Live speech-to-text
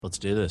Let's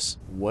do this.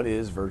 What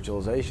is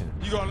virtualization?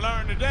 You're going to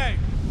learn today.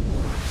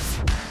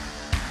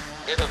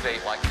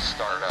 Innovate like a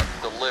startup,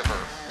 deliver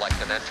like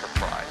an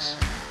enterprise.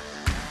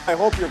 I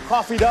hope you're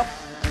coffeeed up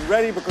and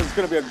ready because it's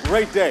going to be a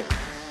great day.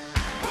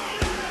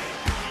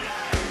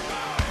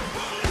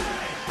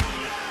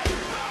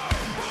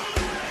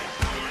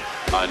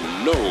 I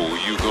know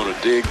you're going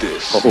to dig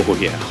this. Oh,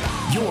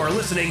 yeah. You're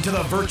listening to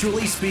the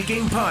Virtually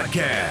Speaking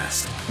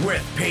Podcast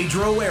with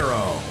Pedro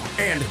Arrow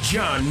and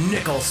John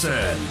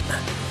Nicholson.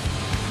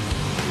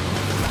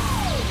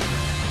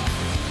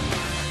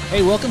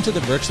 Hey, welcome to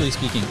the Virtually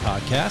Speaking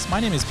Podcast. My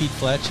name is Pete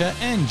Fletcher,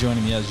 and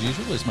joining me as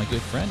usual is my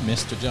good friend,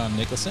 Mr. John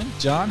Nicholson.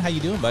 John, how you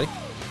doing, buddy?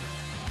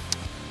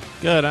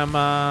 Good. I'm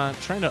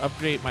trying to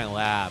upgrade my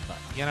lab.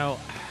 You know,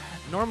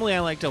 normally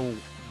I like to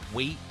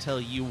wait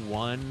till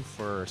U1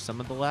 for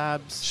some of the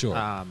labs. Sure.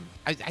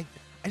 I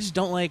just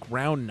don't like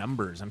round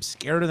numbers. I'm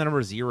scared of the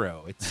number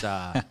 0. It's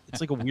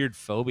it's like a weird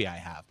phobia I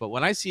have. But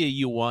when I see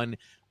a U1,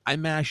 I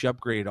mash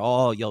upgrade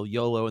all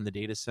YOLO in the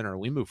data center.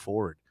 We move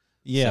forward.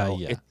 Yeah, so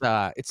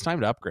yeah. It's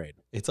time to upgrade.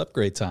 It's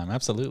upgrade time.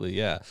 Absolutely,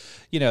 yeah.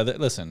 You know,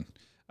 listen,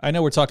 I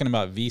know we're talking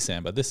about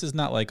vSAN, but this is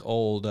not like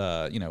old,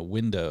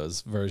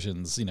 Windows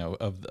versions,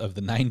 of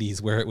the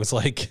 90s where it was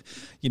like,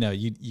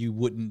 you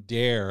wouldn't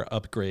dare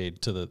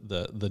upgrade to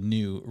the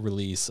new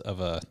release of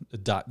a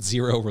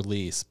 .0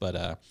 release.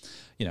 But,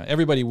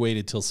 everybody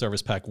waited till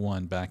Service Pack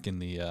 1 back in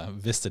the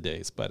Vista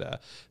days.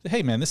 But,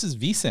 hey, man, this is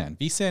vSAN.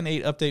 vSAN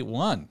 8 Update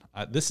 1.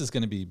 This is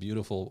going to be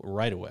beautiful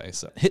right away.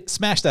 So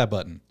smash that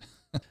button.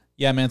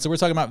 Yeah, man. So we're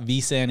talking about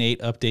vSAN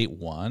 8 Update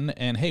 1.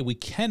 And hey, we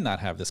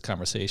cannot have this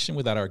conversation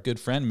without our good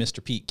friend,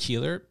 Mr. Pete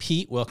Keeler.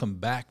 Pete, welcome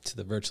back to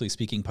the Virtually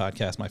Speaking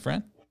Podcast, my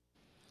friend.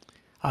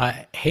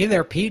 Hey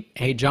there, Pete.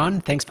 Hey,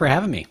 John. Thanks for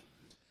having me.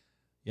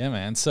 Yeah,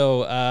 man.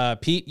 So,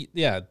 Pete,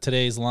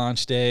 today's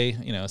launch day.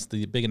 It's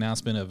the big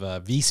announcement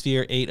of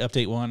vSphere 8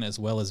 Update 1 as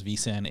well as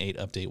vSAN 8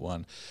 Update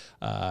 1.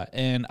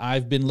 And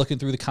I've been looking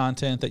through the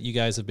content that you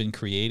guys have been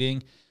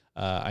creating.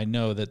 I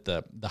know that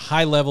the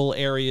high-level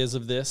areas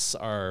of this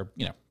are,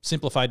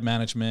 simplified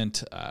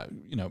management,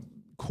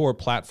 core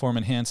platform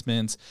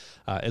enhancements,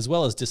 as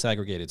well as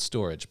disaggregated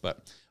storage.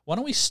 But why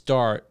don't we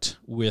start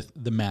with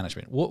the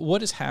management?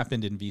 What has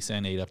happened in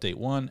vSAN 8 Update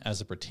 1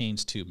 as it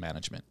pertains to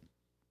management?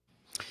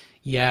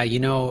 Yeah,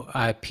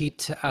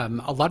 Pete,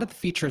 a lot of the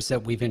features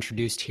that we've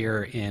introduced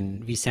here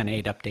in vSAN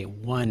 8 Update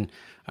 1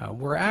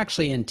 were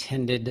actually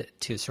intended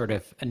to sort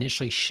of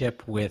initially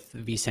ship with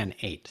vSAN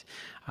 8.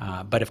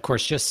 But of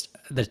course, just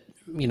the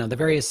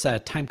various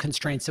time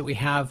constraints that we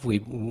have, we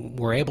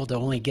were able to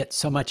only get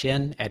so much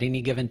in at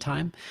any given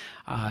time.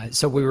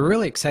 So we were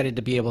really excited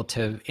to be able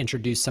to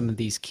introduce some of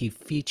these key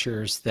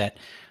features that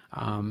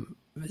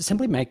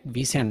simply make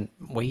vSAN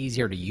way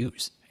easier to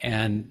use.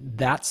 And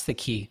that's the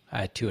key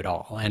to it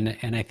all.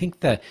 And I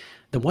think the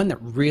one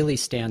that really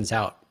stands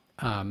out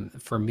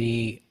for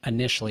me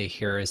initially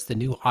here is the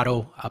new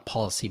auto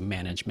policy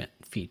management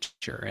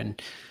feature.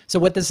 And so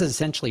what this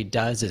essentially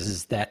does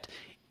is that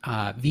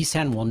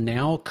vSAN will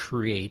now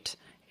create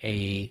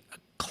a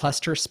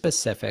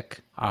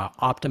cluster-specific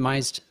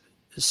optimized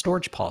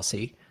storage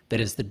policy that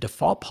is the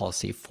default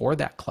policy for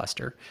that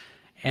cluster.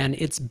 And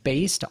it's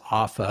based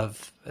off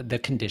of the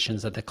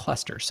conditions of the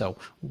cluster. So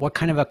what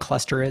kind of a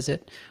cluster is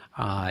it?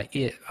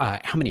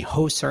 How many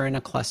hosts are in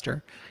a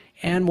cluster?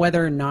 And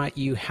whether or not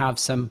you have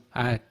some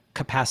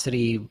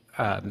capacity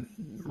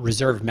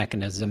reserve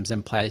mechanisms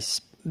in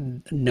place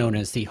known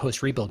as the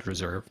host rebuild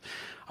reserve.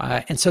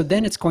 And so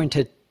then it's going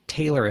to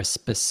tailor a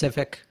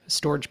specific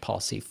storage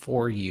policy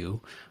for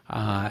you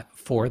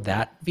for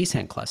that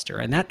vSAN cluster.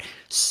 And that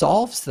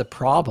solves the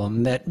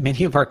problem that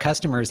many of our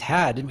customers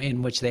had,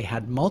 in which they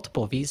had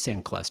multiple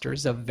vSAN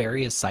clusters of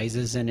various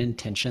sizes and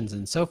intentions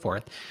and so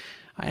forth.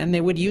 And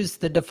they would use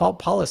the default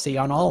policy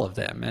on all of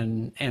them.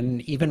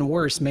 And even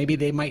worse, maybe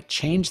they might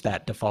change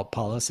that default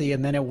policy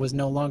and then it was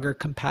no longer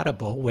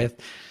compatible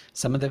with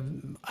some of the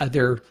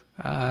other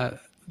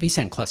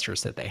vSAN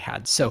clusters that they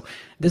had. So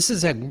this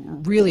is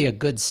really a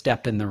good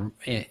step in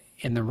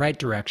the right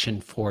direction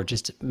for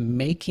just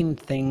making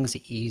things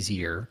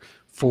easier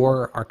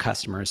for our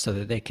customers so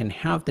that they can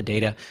have the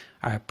data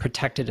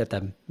protected at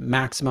the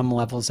maximum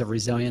levels of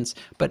resilience,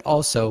 but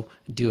also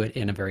do it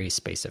in a very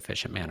space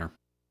efficient manner.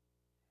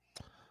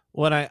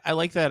 Well, I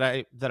like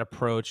that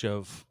approach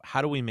of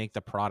how do we make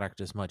the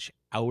product as much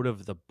out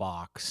of the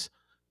box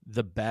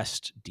the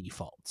best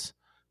defaults.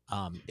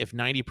 If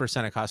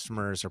 90% of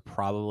customers are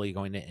probably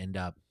going to end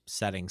up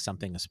setting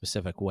something a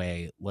specific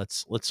way,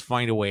 let's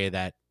find a way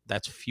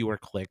that's fewer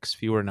clicks,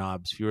 fewer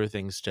knobs, fewer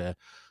things to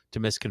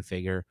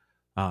misconfigure,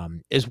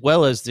 as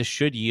well as this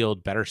should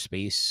yield better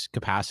space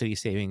capacity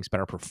savings,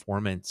 better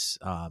performance,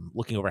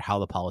 looking over how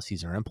the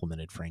policies are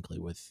implemented, frankly,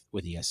 with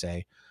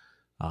ESA.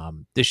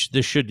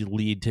 This should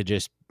lead to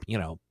just,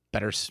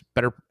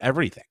 better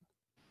everything.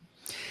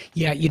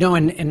 Yeah,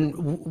 and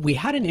we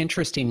had an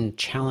interesting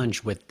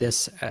challenge with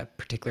this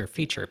particular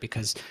feature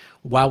because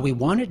while we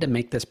wanted to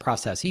make this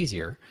process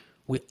easier,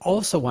 we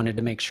also wanted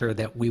to make sure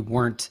that we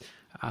weren't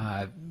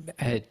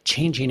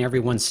changing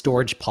everyone's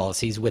storage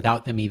policies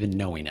without them even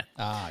knowing it.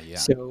 Yeah.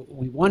 So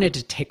we wanted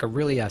to take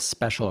a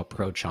special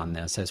approach on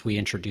this as we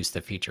introduce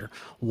the feature.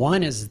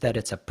 One is that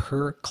it's a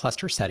per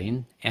cluster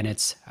setting and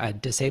it's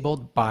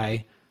disabled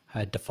by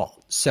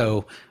default.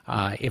 So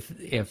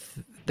if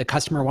the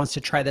customer wants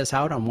to try this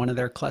out on one of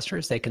their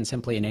clusters, they can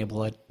simply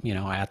enable it,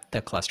 at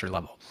the cluster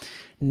level.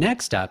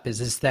 Next up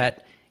is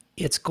that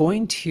it's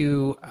going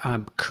to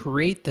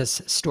create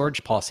this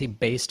storage policy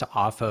based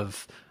off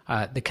of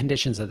the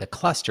conditions of the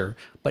cluster.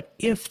 But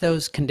if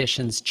those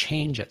conditions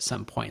change at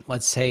some point,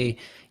 let's say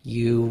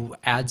you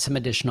add some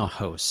additional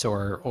hosts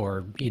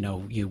or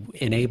you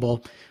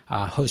enable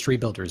host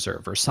rebuild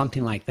reserve or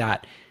something like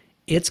that,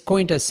 it's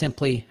going to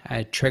simply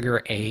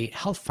trigger a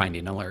health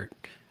finding alert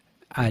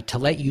to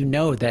let you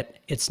know that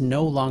it's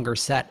no longer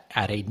set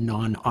at a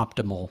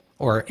non-optimal,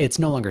 or it's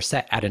no longer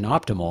set at an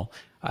optimal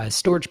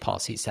storage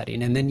policy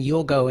setting. And then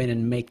you'll go in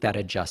and make that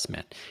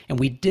adjustment. And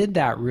we did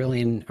that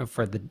really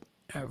for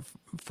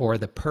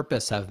the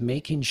purpose of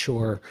making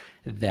sure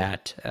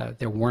that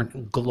there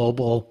weren't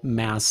global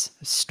mass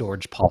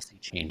storage policy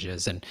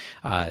changes, and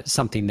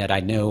something that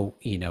I know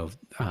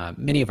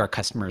many of our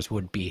customers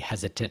would be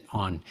hesitant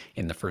on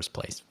in the first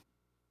place.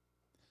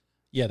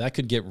 Yeah, that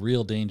could get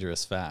real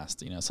dangerous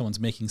fast. Someone's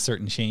making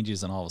certain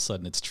changes and all of a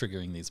sudden it's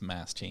triggering these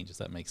mass changes.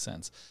 That makes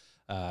sense.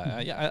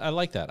 I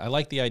like that. I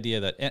like the idea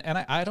that, and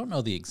I don't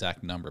know the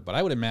exact number, but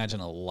I would imagine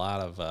a lot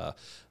of,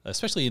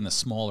 especially in the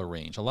smaller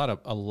range, a lot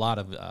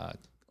of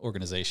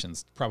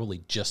organizations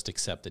probably just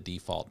accept the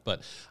default.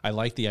 But I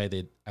like the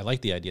idea.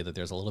 That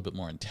there's a little bit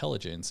more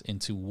intelligence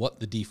into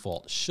what the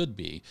default should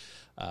be.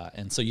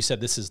 And so you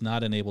said this is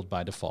not enabled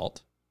by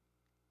default.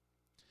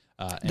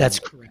 That's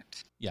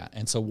correct. Yeah,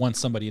 and so once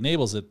somebody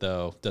enables it,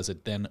 though, does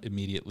it then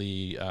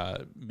immediately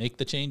make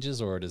the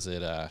changes, or does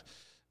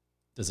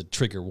it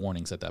trigger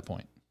warnings at that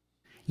point?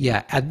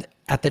 Yeah,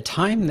 at the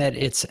time that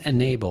it's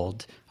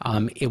enabled,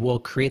 it will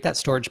create that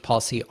storage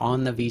policy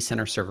on the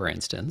vCenter server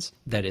instance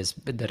that is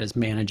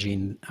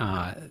managing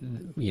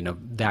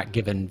that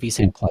given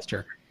vSAN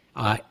cluster,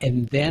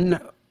 and then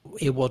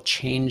it will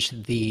change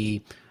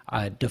the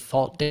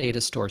default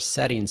data store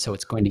settings, so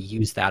it's going to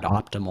use that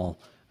optimal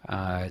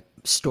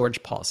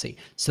storage policy,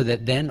 so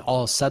that then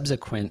all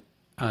subsequent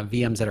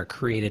VMs that are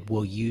created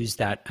will use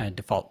that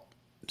default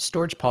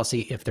storage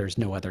policy if there's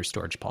no other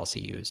storage policy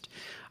used.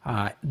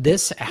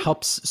 This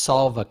helps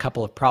solve a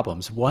couple of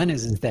problems. One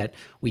is that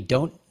we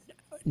don't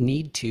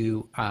need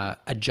to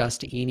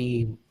adjust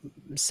any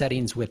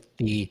settings with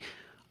the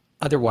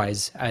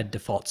otherwise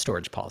default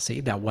storage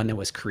policy, that one that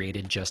was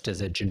created just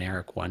as a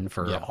generic one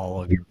for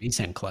all of your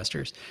vSAN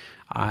clusters.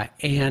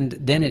 And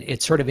then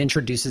it sort of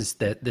introduces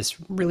this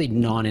really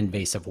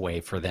non-invasive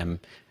way for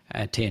them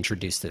to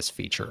introduce this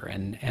feature.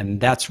 And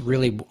that's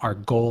really our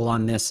goal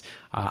on this.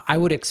 I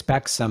would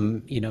expect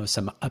some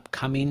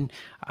upcoming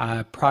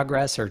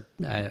progress or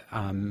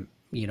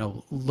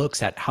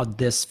looks at how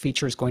this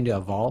feature is going to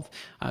evolve,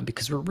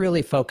 because we're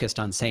really focused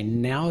on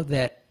saying, now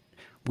that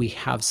we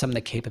have some of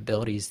the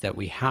capabilities that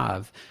we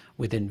have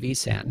within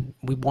vSAN,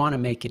 we want to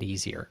make it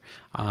easier.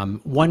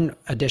 One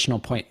additional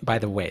point, by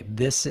the way,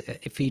 this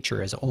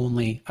feature is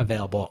only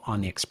available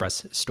on the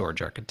Express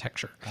storage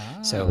architecture.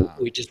 So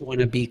we just want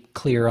to be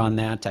clear on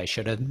that. I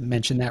should have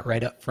mentioned that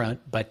right up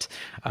front, but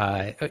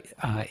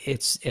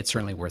it's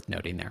certainly worth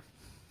noting there.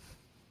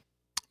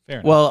 Fair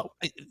enough. Well,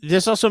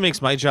 this also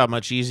makes my job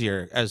much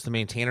easier as the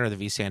maintainer of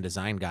the vSAN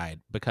design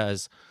guide,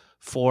 because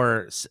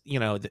I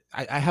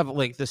have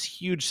like this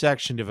huge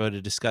section devoted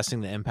to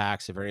discussing the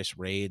impacts of various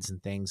RAIDs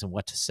and things and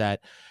what to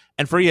set.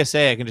 And for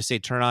ESA, I can just say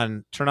turn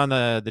on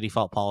the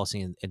default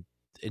policy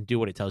and do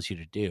what it tells you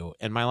to do,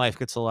 and my life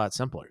gets a lot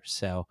simpler.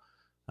 So,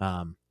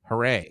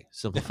 hooray!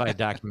 Simplified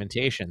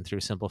documentation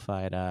through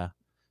simplified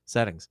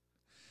settings.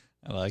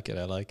 I like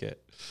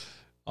it.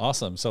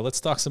 Awesome. So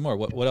let's talk some more.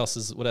 What else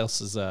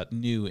is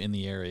new in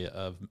the area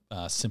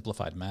of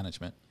simplified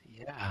management?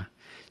 Yeah.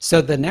 So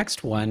the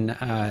next one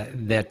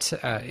that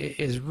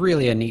is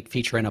really a neat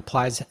feature and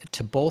applies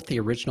to both the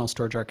original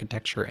storage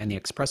architecture and the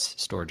Express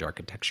storage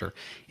architecture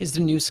is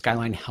the new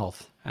Skyline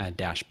Health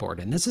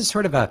dashboard. And this is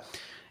sort of a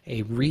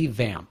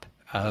revamp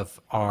of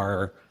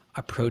our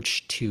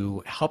approach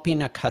to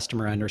helping a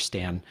customer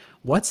understand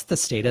what's the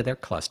state of their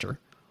cluster,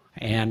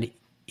 and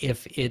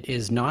if it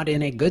is not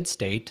in a good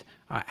state,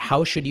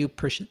 how should you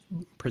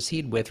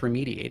proceed with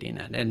remediating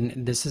it?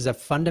 And this is a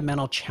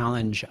fundamental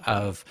challenge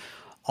of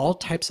all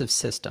types of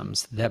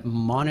systems that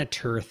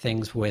monitor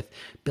things with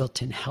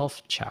built-in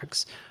health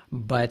checks,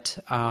 but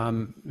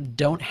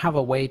don't have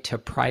a way to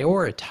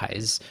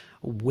prioritize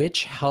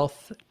which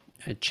health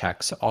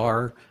checks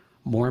are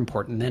more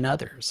important than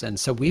others. And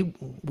so we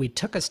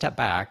took a step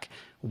back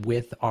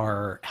with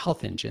our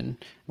health engine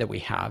that we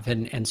have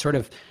and sort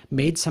of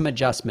made some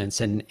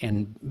adjustments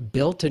and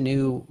built a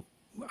new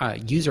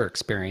user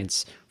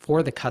experience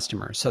for the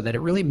customer so that it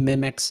really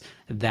mimics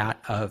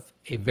that of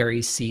a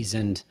very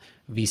seasoned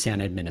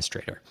vSAN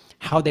administrator,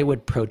 how they would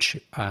approach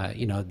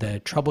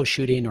the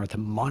troubleshooting or the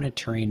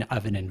monitoring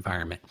of an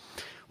environment.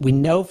 We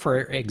know,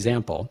 for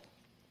example,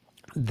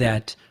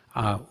 that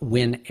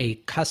when a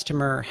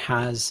customer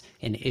has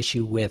an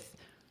issue with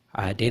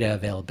data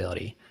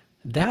availability,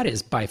 that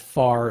is by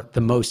far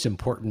the most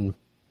important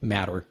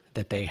matter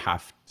that they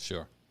have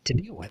Sure. to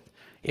deal with.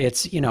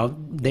 It's,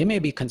 they may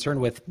be concerned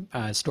with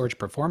storage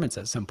performance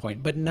at some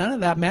point, but none of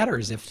that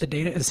matters if the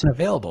data isn't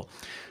available.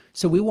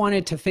 So we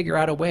wanted to figure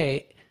out a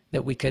way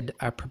that we could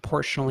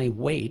proportionally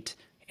weight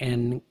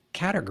and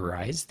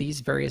categorize these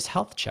various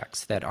health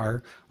checks that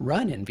are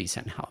run in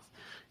vSAN Health,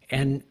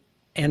 and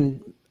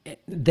and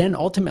then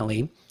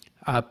ultimately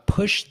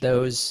push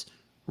those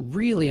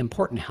really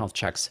important health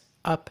checks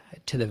up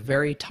to the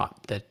very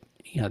top, the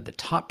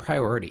top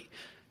priority,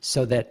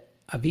 so that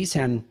a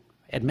vSAN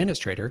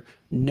administrator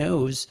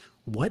knows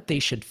what they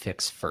should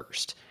fix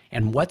first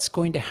and what's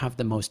going to have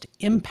the most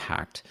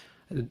impact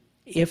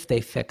if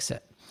they fix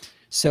it.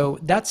 So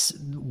that's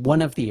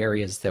one of the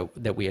areas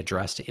that we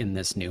addressed in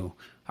this new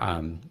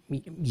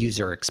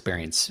user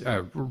experience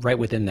right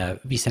within the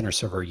vCenter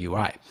Server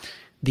UI.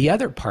 The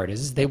other part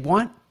is they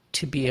want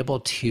to be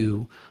able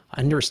to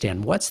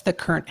understand what's the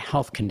current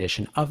health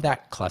condition of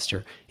that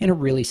cluster in a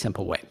really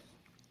simple way.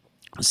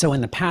 So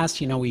in the past,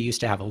 we used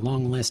to have a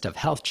long list of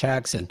health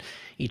checks, and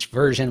each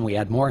version we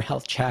had more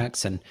health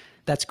checks, and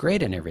that's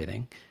great and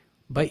everything.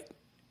 But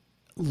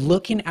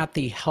looking at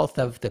the health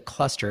of the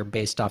cluster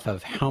based off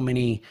of how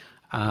many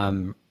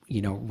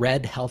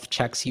red health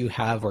checks you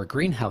have or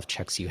green health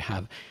checks you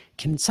have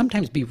can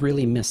sometimes be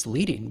really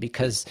misleading,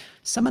 because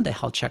some of the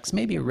health checks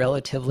may be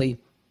relatively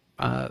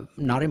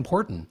not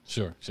important.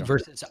 Sure.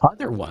 Versus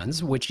other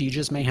ones, which you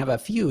just may have a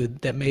few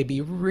that may be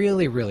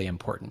really, really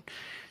important.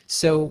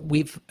 So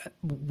we've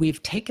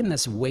taken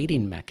this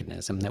weighting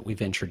mechanism that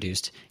we've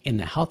introduced in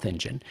the Health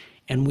Engine,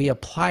 and we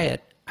apply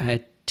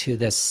it to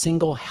this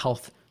single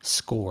health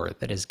score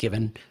that is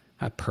given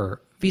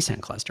per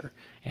vSAN cluster.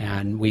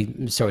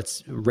 And so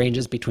it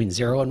ranges between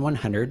 0 and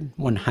 100.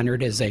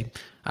 100 is a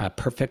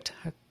perfect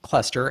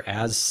cluster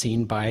as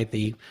seen by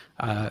the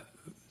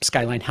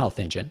Skyline Health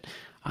Engine.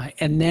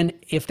 And then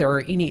if there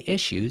are any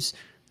issues,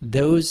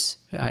 those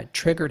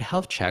triggered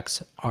health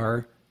checks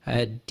are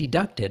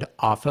deducted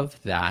off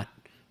of that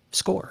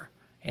score.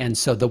 And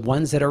so the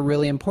ones that are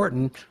really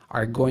important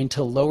are going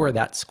to lower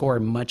that score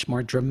much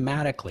more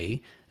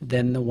dramatically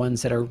than the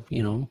ones that are,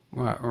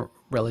 are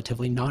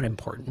relatively not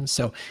important.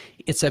 So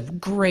it's a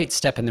great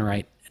step in the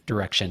right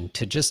direction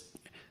to just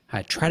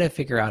try to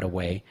figure out a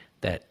way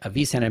that a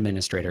vSAN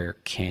administrator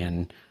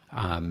can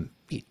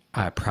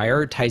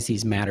prioritize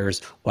these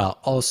matters while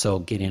also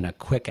getting a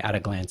quick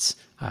at-a-glance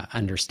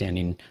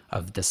understanding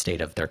of the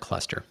state of their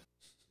cluster.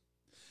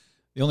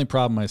 The only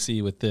problem I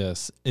see with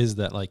this is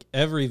that like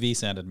every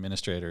vSAN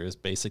administrator is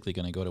basically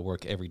going to go to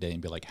work every day and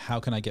be like,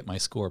 how can I get my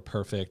score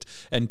perfect,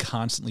 and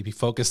constantly be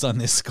focused on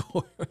this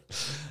score.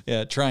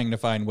 Yeah, trying to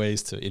find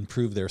ways to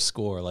improve their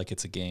score like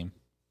it's a game.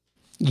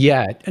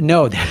 Yeah,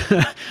 no,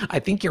 I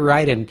think you're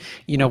right. And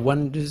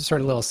one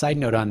sort of little side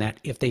note on that: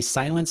 if they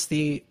silence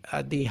the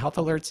health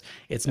alerts,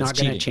 it's not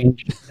going to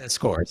change the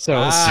score.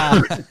 So, so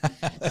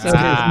there's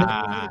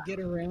no way to get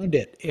around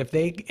it. If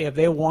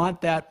they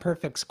want that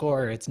perfect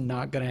score, it's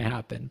not going to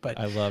happen. But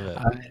I love it.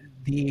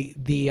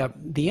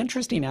 The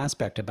interesting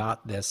aspect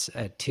about this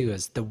too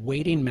is the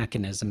weighting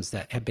mechanisms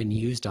that have been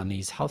used on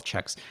these health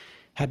checks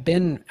have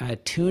been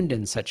tuned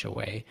in such a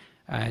way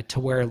to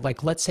where,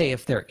 like, let's say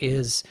if there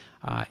is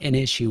an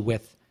issue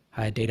with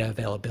data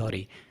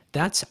availability,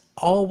 that's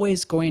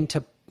always going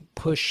to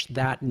push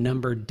that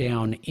number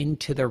down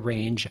into the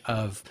range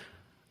of,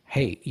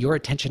 hey, your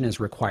attention is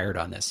required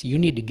on this. You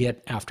need to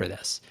get after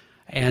this.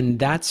 And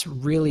that's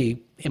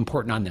really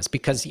important on this,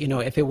 because,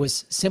 if it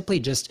was simply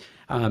just,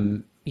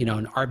 an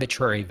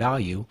arbitrary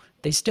value,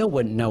 they still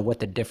wouldn't know what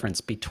the difference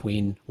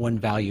between one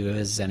value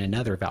is and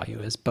another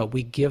value is. But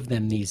we give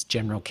them these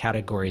general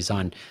categories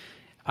on,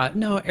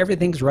 no,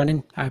 everything's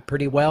running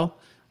pretty well.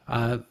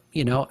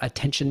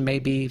 Attention may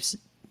be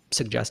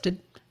suggested,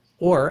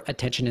 or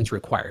attention is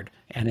required,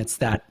 and it's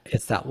that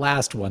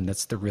last one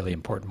that's the really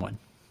important one.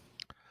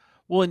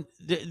 Well, and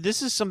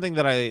this is something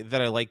that I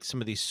like.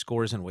 Some of these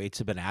scores and weights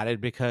have been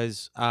added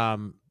because,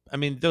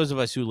 those of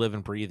us who live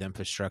and breathe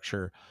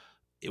infrastructure,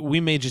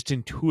 we may just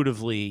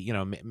intuitively,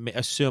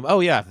 assume, oh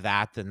yeah, if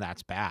that, then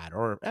that's bad,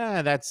 or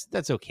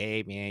that's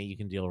okay, man, you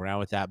can deal around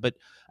with that. But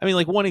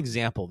like one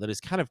example that is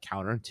kind of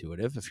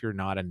counterintuitive if you're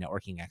not a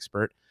networking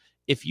expert: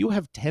 if you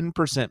have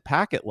 10%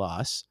 packet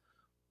loss,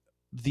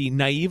 the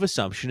naive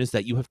assumption is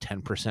that you have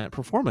 10%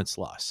 performance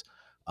loss.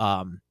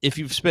 If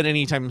you've spent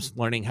any time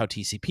learning how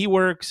TCP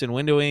works and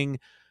windowing,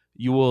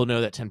 you will know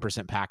that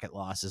 10% packet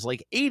loss is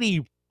like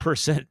 80%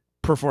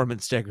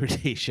 performance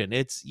degradation.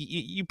 It's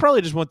you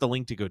probably just want the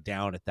link to go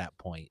down at that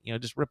point.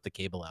 Just rip the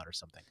cable out or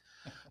something.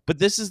 But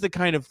this is the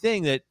kind of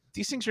thing that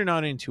these things are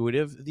not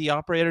intuitive. The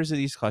operators of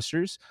these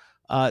clusters,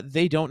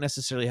 they don't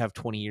necessarily have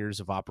 20 years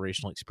of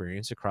operational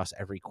experience across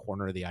every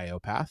corner of the IO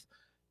path.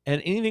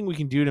 And anything we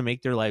can do to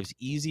make their lives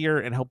easier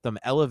and help them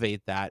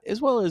elevate that,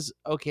 as well as,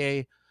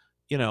 okay,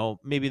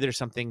 maybe there's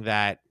something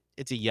that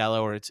it's a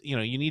yellow, or it's, you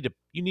need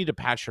to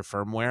patch your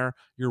firmware,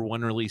 you're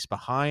one release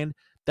behind.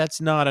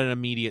 that's not an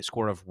immediate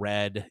score of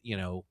red,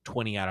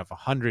 20 out of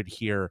 100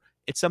 here.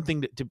 It's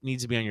something that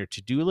needs to be on your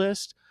to-do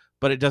list,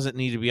 but it doesn't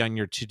need to be on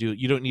your to-do.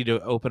 You don't need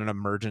to open an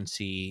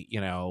emergency,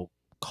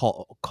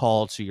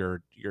 call to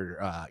your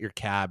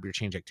cab, your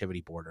change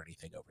activity board or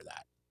anything over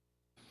that.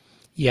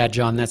 Yeah,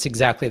 John, that's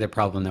exactly the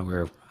problem that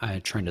we're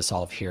trying to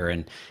solve here.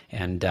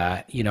 And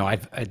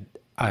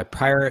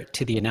prior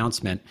to the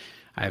announcement,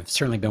 I've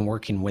certainly been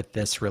working with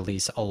this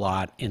release a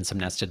lot in some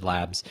nested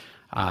labs.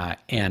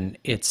 And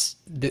it's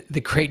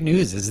the great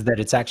news is that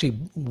it's actually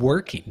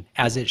working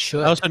as it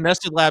should. Oh, so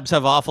nested labs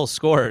have awful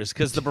scores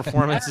because the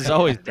performance is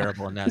always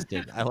terrible in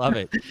nested. I love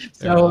it.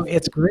 So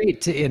it's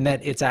great in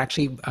that it's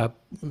actually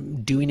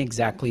doing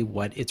exactly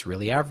what it's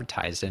really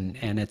advertised,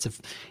 and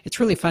it's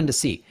really fun to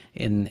see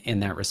in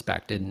that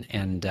respect,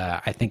 and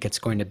I think it's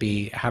going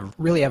to have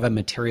a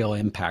material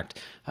impact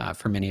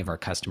for many of our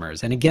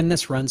customers. And again,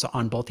 this runs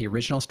on both the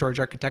original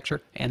storage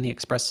architecture and the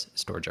Express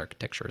storage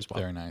architecture as well.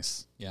 Very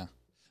nice. Yeah.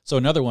 So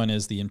another one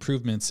is the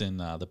improvements in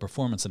the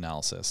performance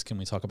analysis. Can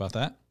we talk about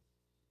that?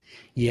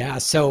 Yeah,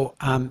 so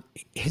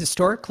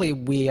historically,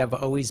 we have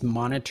always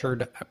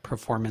monitored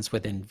performance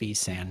within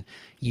vSAN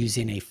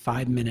using a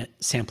 5-minute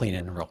sampling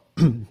interval,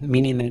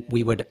 meaning that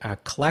we would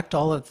collect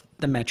all of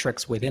the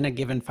metrics within a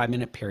given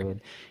 5-minute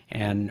period,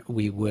 and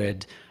we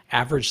would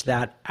average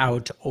that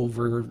out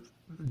over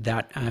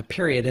that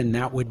period, and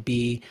that would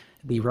be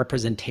the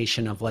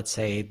representation of, let's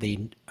say,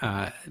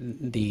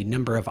 the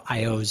number of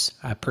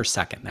IOs per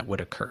second that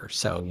would occur.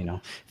 So,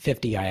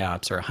 50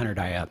 IOPS or 100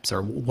 IOPS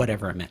or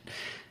whatever it meant.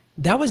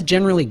 That was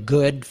generally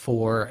good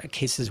for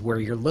cases where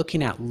you're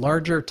looking at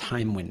larger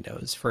time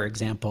windows, for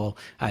example,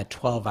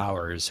 12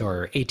 hours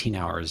or 18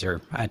 hours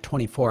or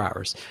 24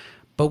 hours.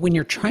 But when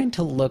you're trying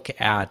to look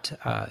at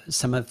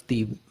some of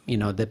the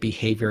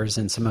behaviors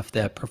and some of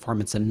the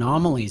performance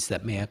anomalies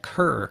that may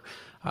occur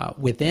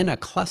within a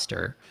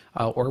cluster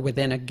or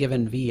within a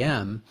given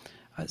VM,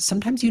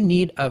 sometimes you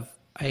need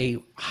a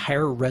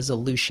higher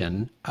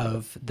resolution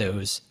of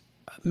those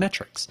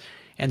metrics.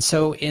 And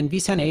so in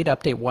vSAN 8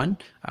 Update 1,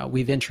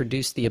 we've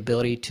introduced the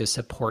ability to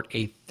support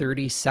a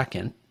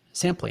 30-second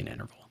sampling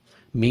interval,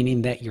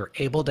 meaning that you're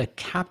able to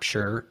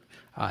capture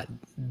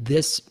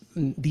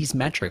these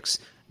metrics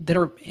that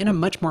are in a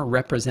much more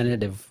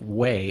representative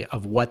way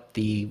of what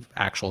the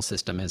actual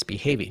system is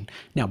behaving.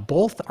 Now,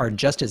 both are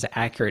just as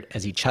accurate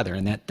as each other,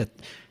 and that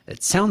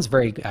it sounds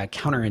very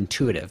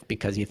counterintuitive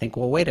because you think,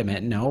 well, wait a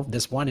minute, no,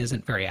 this one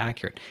isn't very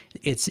accurate.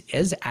 It's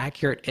as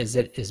accurate as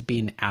it is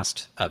being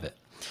asked of it.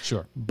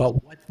 Sure.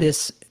 But what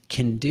this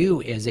can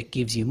do is it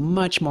gives you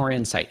much more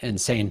insight in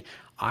saying,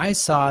 I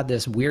saw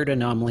this weird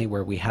anomaly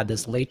where we had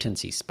this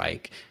latency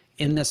spike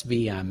in this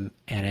VM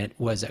and it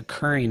was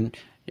occurring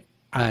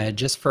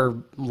just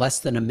for less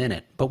than a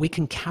minute, but we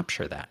can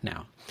capture that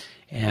now.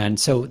 And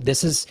so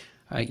this is,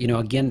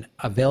 again,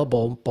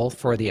 available both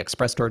for the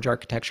Express storage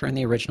architecture and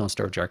the original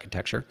storage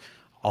architecture.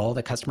 All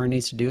the customer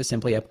needs to do is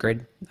simply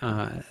upgrade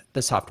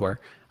the software,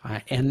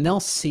 and they'll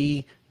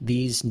see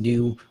these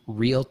new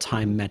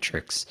real-time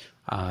metrics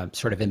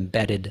sort of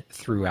embedded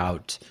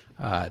throughout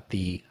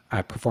the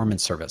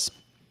performance service.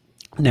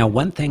 Now,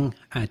 one thing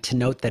to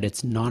note that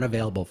it's not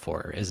available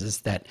for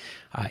is that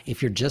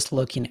if you're just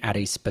looking at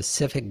a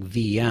specific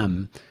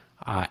VM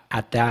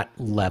at that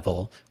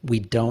level, we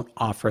don't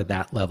offer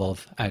that level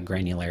of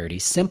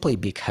granularity simply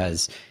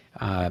because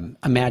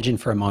imagine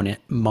for a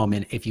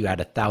moment if you had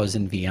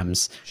 1,000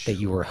 VMs that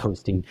you were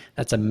hosting.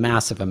 That's a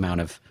massive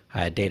amount of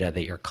data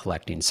that you're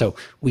collecting. So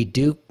we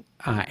do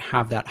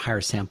have that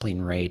higher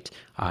sampling rate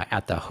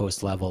at the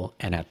host level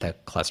and at the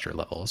cluster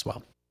level as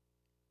well.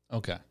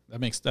 Okay,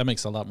 that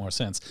makes a lot more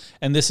sense.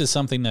 And this is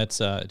something that's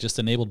just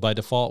enabled by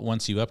default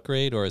once you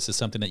upgrade, or is this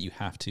something that you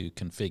have to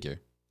configure?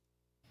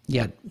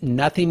 Yeah,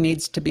 nothing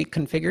needs to be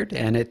configured,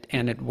 and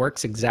it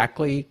works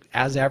exactly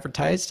as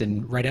advertised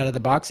and right out of the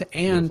box.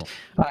 And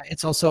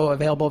it's also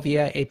available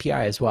via API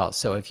as well.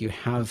 So if you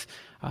have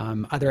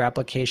other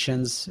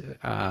applications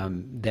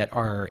that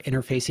are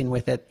interfacing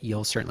with it,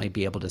 you'll certainly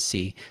be able to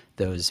see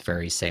those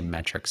very same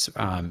metrics.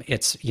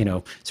 It's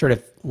sort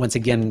of once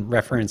again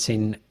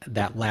referencing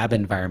that lab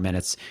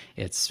environment.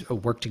 It's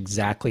worked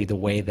exactly the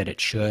way that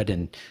it should,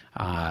 and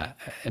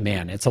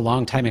man, it's a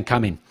long time in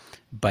coming.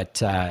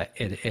 But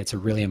it's a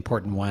really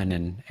important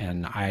one,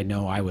 and I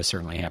know I was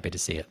certainly happy to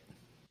see it.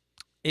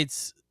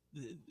 It's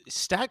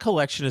stat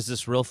collection is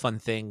this real fun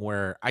thing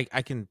where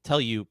I can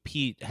tell you,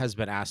 Pete has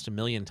been asked a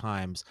million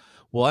times,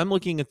 well, I'm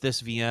looking at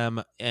this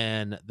VM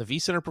and the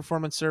vCenter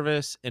performance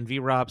service and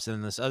VROPS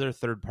and this other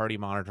third-party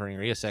monitoring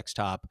or ESX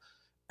top,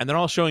 and they're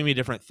all showing me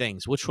different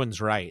things. Which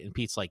one's right? And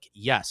Pete's like,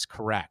 yes,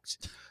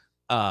 correct.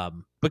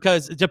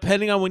 Because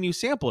depending on when you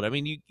sampled, I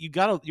mean, you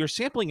got your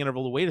sampling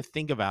interval. The way to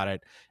think about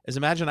it is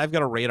imagine I've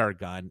got a radar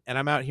gun and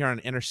I'm out here on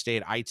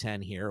Interstate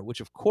I-10 here, which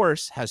of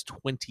course has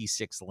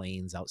 26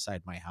 lanes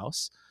outside my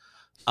house.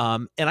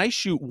 And I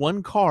shoot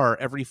one car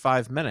every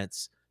 5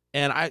 minutes,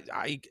 and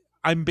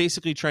I'm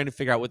basically trying to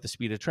figure out what the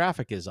speed of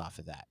traffic is off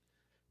of that.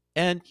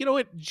 And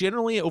it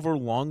generally over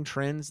long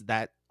trends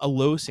that a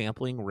low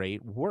sampling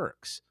rate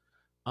works,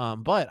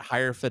 but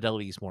higher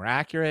fidelity is more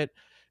accurate.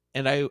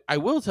 And I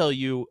will tell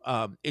you,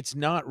 it's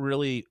not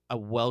really a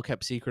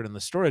well-kept secret in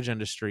the storage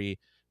industry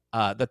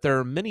that there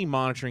are many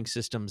monitoring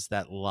systems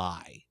that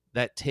lie,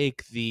 that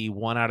take the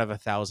 1 out of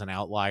 1,000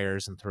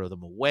 outliers and throw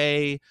them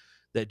away,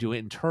 that do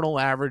internal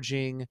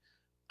averaging.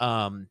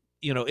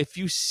 If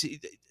you see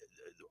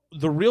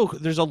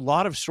there's a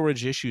lot of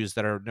storage issues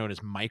that are known as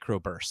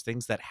microbursts,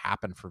 things that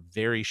happen for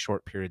very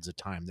short periods of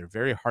time. They're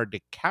very hard to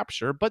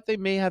capture, but they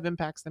may have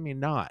impacts, they may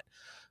not.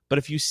 But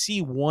if you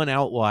see one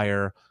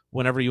outlier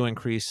whenever you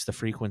increase the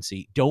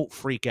frequency, don't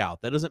freak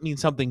out. That doesn't mean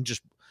something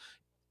just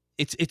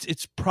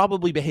it's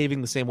probably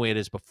behaving the same way it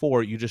is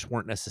before. You just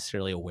weren't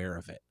necessarily aware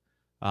of it.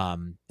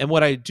 And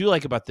what I do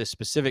like about this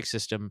specific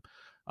system,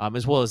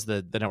 as well as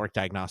the network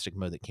diagnostic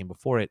mode that came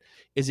before it,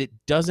 is it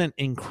doesn't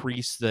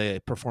increase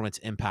the performance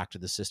impact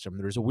of the system.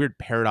 There's a weird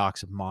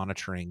paradox of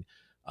monitoring.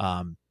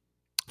 In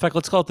fact,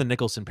 let's call it the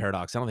Nicholson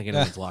paradox. I don't think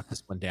anyone's locked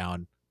this one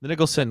down. The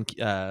Nicholson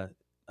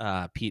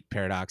Pete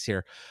paradox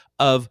here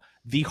of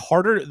the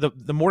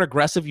more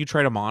aggressive you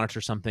try to monitor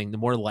something, the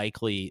more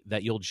likely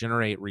that you'll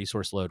generate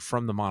resource load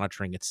from the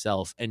monitoring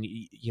itself. And,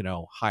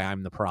 hi,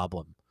 I'm the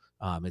problem.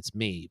 It's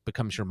me,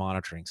 becomes your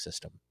monitoring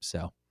system.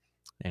 So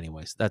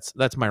anyways,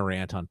 that's my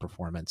rant on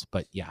performance,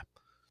 but yeah.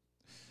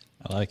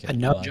 I like it.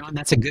 No, John,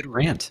 that's a good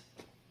rant.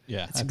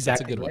 Yeah, that's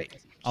exactly a good right.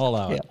 Rant. I'll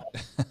allow it.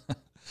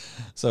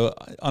 So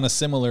on a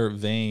similar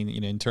vein,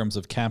 in terms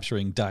of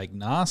capturing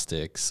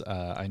diagnostics,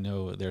 I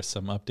know there's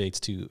some updates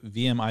to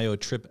VMIO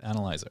Trip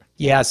Analyzer.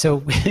 Yeah, so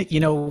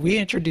we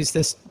introduced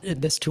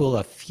this tool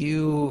a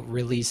few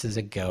releases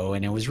ago,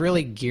 and it was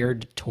really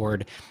geared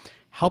toward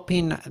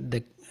helping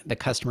the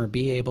customer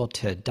be able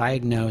to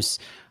diagnose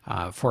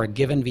for a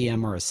given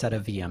VM or a set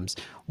of VMs,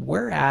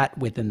 where at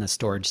within the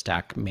storage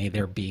stack may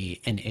there be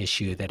an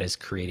issue that is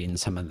creating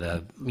some of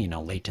the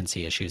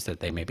latency issues that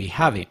they may be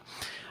having.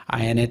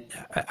 And it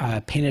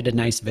painted a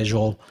nice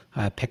visual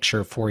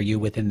picture for you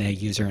within the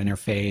user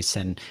interface,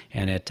 and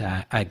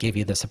it gave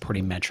you the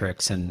supporting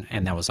metrics, and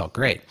that was all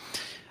great.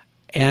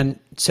 And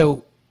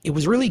so it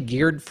was really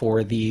geared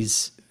for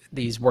these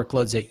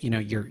workloads that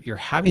you're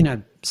having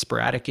a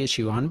sporadic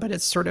issue on, but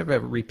it's sort of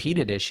a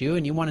repeated issue,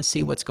 and you want to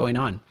see what's going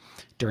on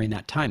during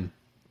that time.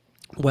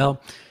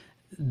 Well,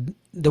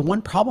 the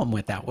one problem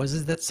with that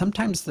is that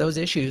sometimes those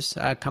issues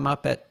come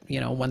up at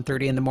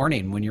 1:30 in the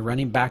morning when you're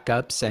running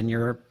backups and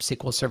your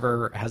SQL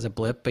Server has a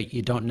blip, but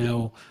you don't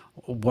know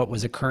what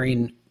was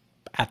occurring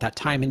at that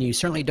time, and you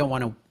certainly don't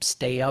want to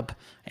stay up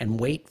and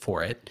wait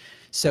for it.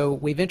 So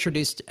we've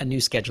introduced a new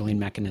scheduling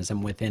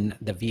mechanism within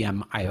the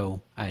VMIO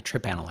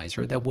Trip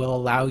Analyzer that will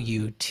allow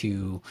you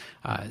to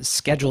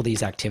schedule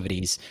these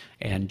activities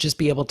and just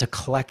be able to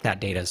collect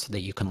that data so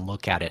that you can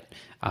look at it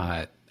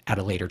at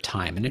a later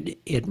time. And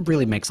it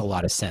really makes a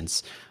lot of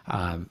sense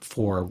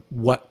for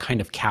what kind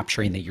of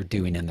capturing that you're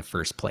doing in the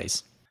first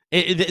place.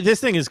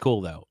 This thing is cool,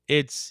 though.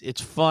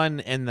 It's fun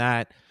in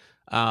that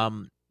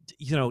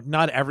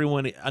not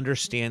everyone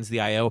understands the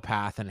IO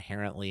path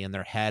inherently in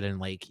their head, and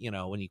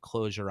when you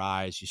close your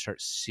eyes, you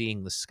start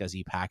seeing the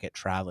SCSI packet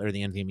travel, or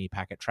the NVMe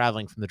packet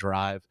traveling from the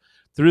drive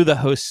through the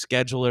host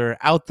scheduler,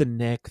 out the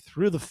NIC,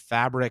 through the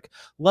fabric,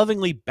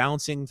 lovingly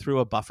bouncing through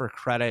a buffer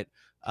credit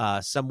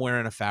somewhere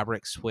in a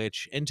fabric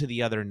switch into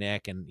the other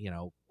NIC, and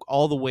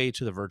all the way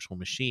to the virtual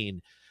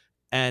machine.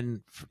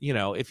 And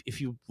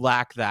if you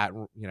lack that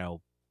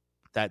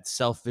that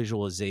self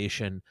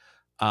visualization,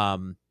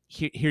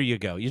 here you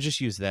go. You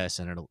just use this,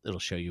 and it'll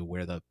show you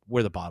where the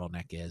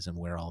bottleneck is and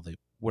where all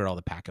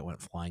the packet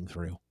went flying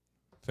through.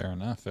 Fair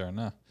enough.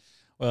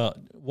 Well,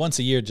 once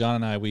a year, John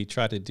and I, we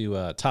try to do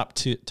top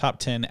 10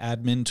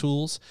 admin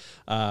tools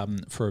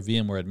for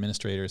VMware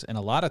administrators, and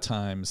a lot of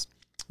times,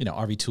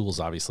 RV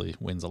Tools obviously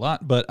wins a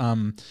lot, but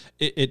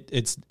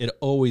it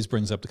always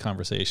brings up the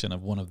conversation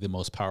of one of the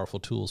most powerful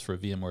tools for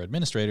VMware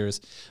administrators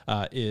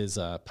is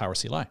Power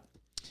CLI.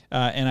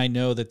 And I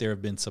know that there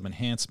have been some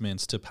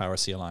enhancements to Power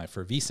CLI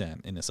for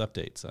vSAN in this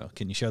update. So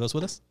can you share those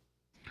with us?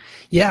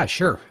 Yeah,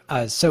 sure.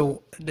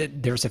 So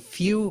there's a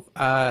few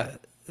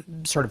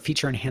sort of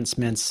feature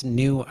enhancements,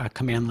 new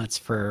commandlets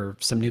for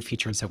some new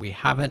features that we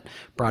haven't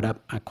brought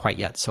up quite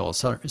yet. So I'll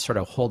sort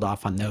of hold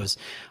off on those.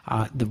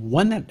 The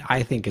one that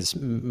I think is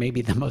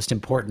maybe the most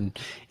important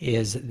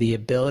is the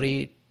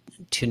ability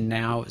to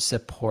now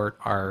support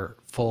our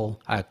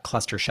full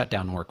cluster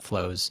shutdown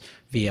workflows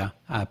via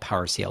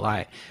Power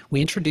CLI. We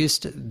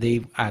introduced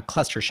the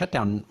cluster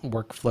shutdown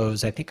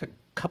workflows, I think, a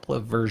couple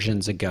of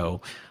versions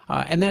ago,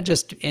 and that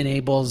just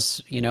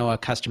enables a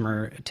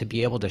customer to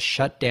be able to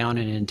shut down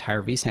an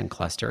entire vSAN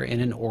cluster in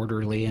an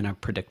orderly and a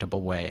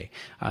predictable way,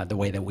 the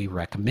way that we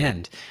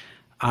recommend.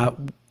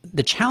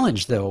 The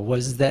challenge, though,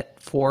 was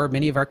that for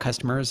many of our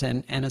customers,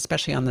 and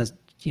especially on the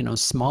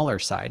smaller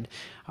side,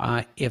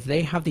 if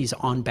they have these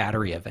on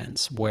battery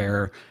events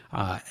where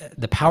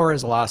the power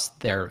is lost,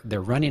 they're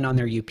running on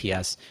their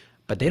UPS,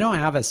 but they don't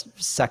have a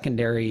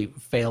secondary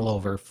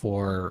failover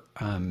for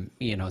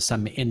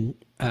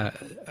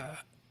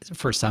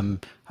some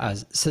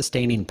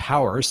sustaining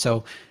power,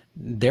 so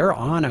they're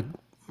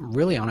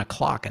really on a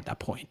clock at that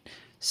point.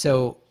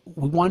 So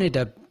we wanted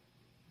to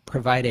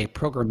provide a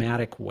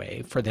programmatic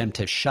way for them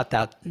to shut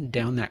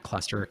down that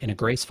cluster in a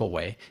graceful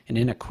way and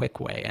in a quick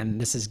way. And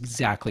this is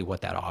exactly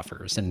what that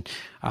offers. And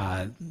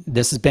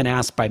this has been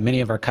asked by many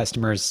of our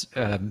customers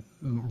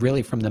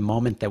really from the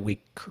moment that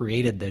we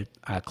created the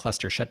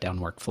cluster shutdown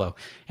workflow.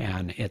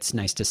 And it's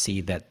nice to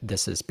see that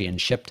this is being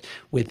shipped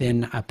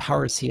within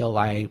Power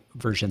CLI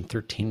version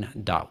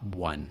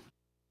 13.1.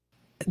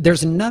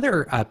 There's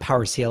another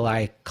Power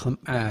CLI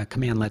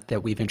commandlet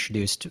that we've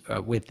introduced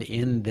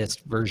within this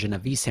version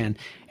of vSAN,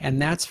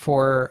 and that's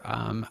for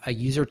a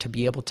user to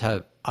be able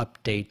to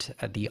update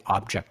the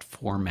object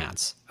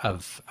formats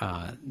of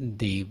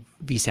the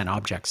vSAN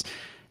objects.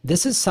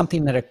 This is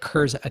something that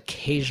occurs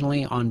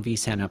occasionally on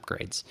vSAN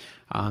upgrades.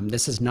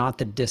 This is not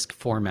the disk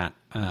format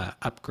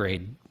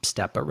upgrade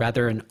step, but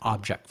rather an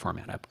object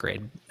format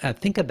upgrade.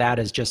 Think of that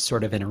as just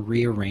sort of a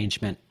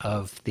rearrangement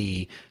of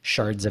the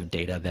shards of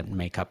data that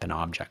make up an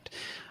object.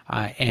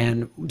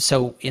 And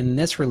so in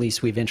this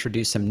release, we've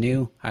introduced some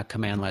new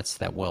commandlets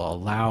that will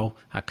allow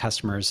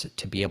customers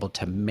to be able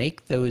to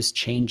make those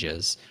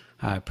changes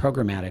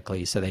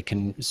programmatically, so they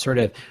can sort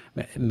of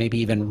maybe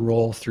even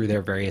roll through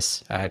their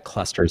various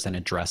clusters and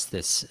address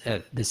this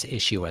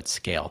issue at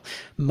scale.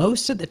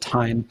 Most of the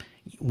time,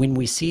 when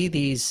we see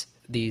these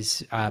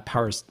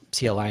Power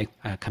CLI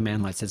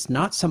commandlets, it's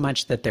not so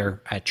much that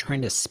they're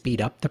trying to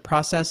speed up the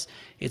process,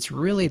 it's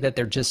really that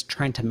they're just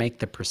trying to make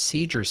the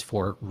procedures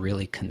for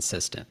really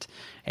consistent.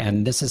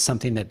 And this is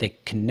something that they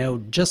can know,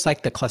 just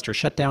like the cluster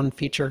shutdown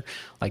feature,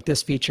 like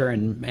this feature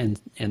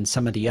and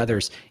some of the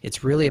others.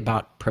 It's really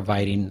about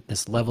providing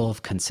this level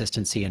of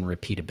consistency and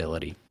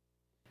repeatability.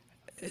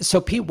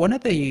 So Pete, one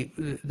of the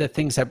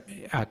things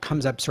that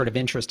comes up sort of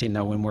interesting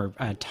though when we're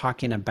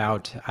talking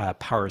about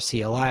Power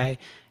CLI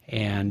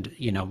and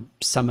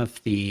some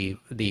of the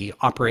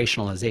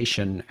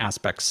operationalization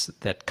aspects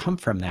that come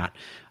from that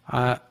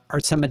are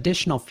some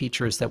additional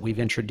features that we've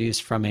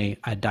introduced from a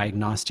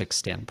diagnostic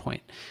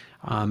standpoint.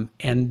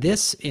 And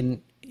this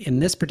in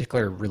this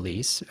particular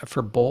release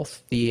for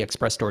both the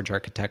Express Storage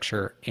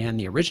Architecture and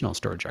the original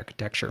storage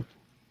architecture,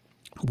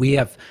 we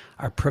have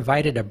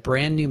provided a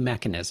brand new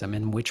mechanism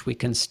in which we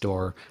can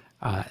store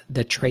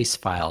the trace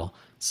file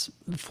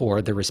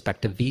for the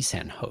respective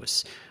vSAN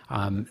hosts.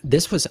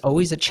 This was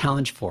always a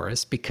challenge for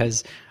us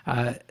because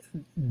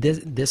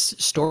this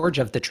storage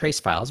of the trace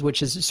files,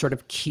 which is sort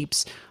of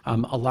keeps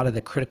a lot of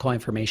the critical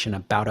information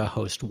about a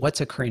host,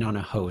 what's occurring on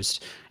a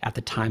host at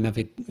the time of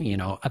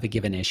a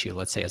given issue,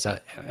 let's say as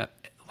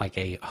like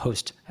a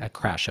host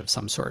crash of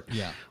some sort.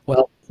 Yeah.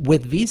 Well,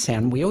 with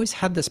vSAN, we always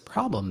had this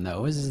problem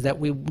though, is that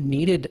we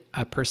needed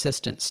a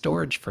persistent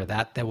storage for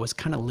that was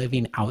kind of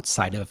living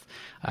outside of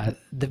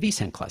the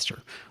vSAN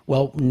cluster.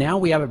 Well, now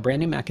we have a brand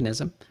new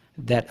mechanism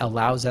that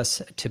allows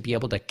us to be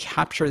able to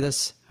capture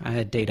this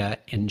data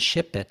and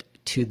ship it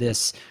to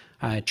this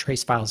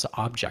trace files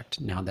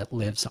object now that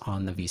lives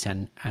on the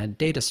vSAN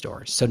data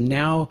store. So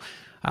now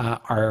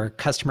our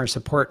customer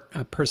support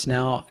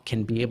personnel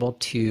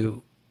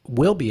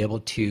will be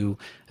able to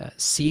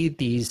see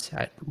these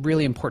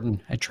really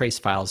important trace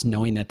files,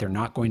 knowing that they're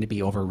not going to be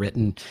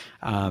overwritten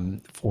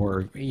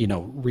for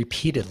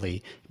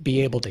repeatedly,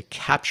 be able to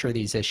capture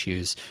these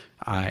issues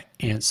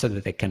and so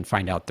that they can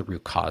find out the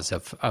root cause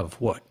of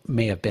what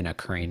may have been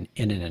occurring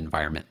in an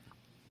environment.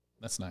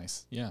 That's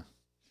nice. Yeah.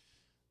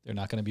 They're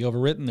not going to be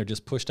overwritten. They're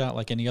just pushed out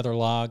like any other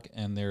log,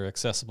 and they're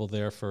accessible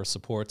there for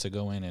support to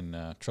go in and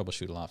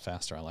troubleshoot a lot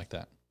faster. I like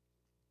that.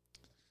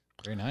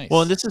 Very nice.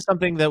 Well, and this is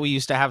something that we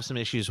used to have some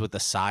issues with the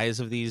size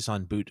of these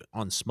on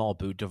small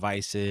boot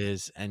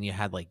devices. And you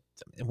had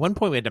at one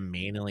point we had to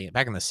manually,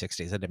 back in the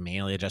 60s, had to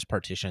manually adjust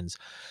partitions.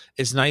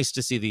 It's nice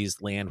to see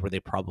these land where they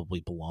probably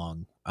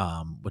belong,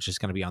 which is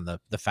going to be on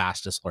the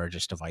fastest,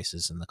 largest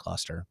devices in the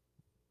cluster.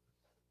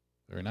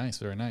 Very nice,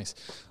 very nice.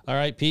 All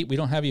right, Pete, we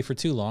don't have you for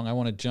too long. I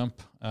want to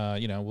jump.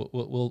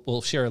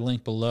 We'll share a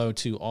link below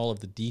to all of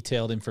the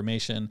detailed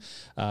information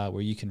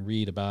where you can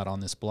read about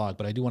on this blog.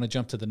 But I do want to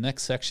jump to the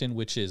next section,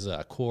 which is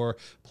core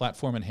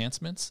platform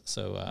enhancements.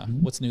 So,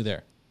 what's new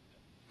there?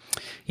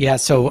 Yeah,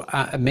 so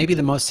maybe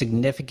the most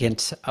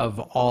significant of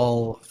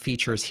all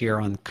features here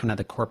on kind of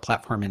the core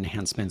platform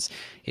enhancements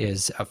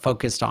is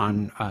focused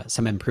on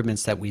some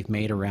improvements that we've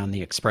made around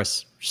the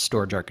Express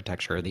Storage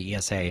Architecture, the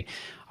ESA,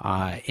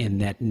 in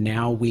that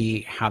now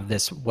we have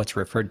this what's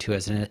referred to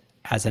as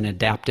an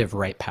adaptive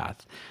write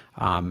path.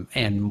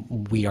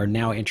 And we are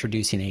now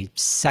introducing a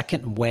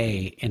second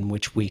way in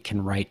which we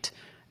can write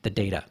the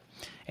data.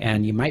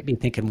 And you might be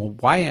thinking, well,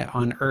 why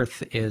on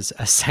earth is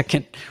a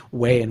second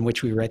way in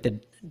which we write the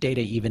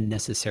data even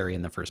necessary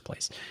in the first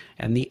place?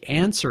 And the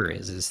answer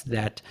is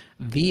that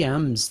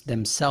VMs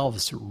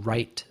themselves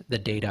write the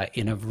data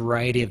in a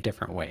variety of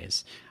different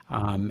ways.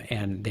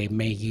 And they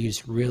may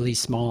use really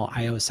small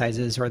I/O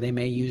sizes, or they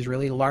may use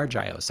really large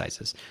I/O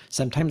sizes.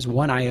 Sometimes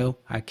one I/O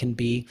can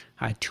be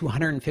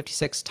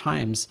 256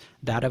 times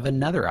that of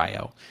another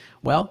I/O.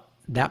 Well,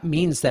 that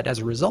means that as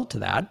a result of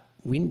that,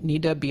 we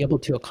need to be able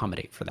to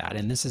accommodate for that.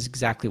 And this is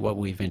exactly what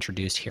we've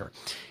introduced here.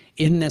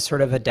 In this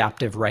sort of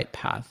adaptive write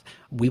path,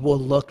 we will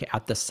look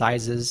at the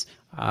sizes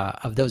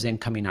of those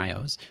incoming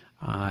IOs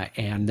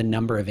and the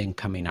number of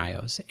incoming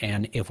IOs.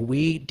 And if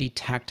we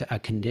detect a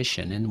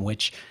condition in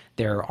which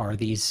there are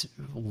these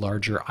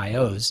larger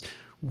IOs,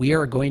 we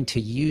are going to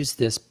use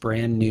this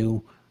brand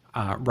new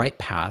write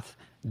path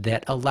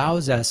that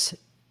allows us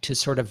to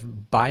sort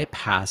of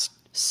bypass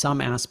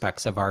some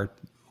aspects of our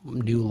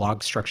new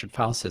log structured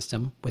file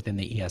system within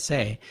the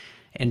ESA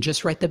and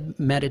just write the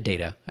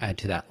metadata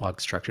to that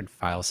log structured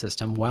file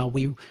system while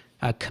we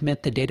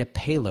commit the data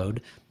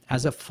payload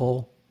as a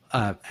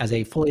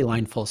fully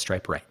aligned full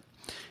stripe write.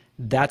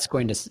 That's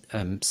going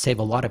to save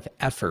a lot of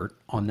effort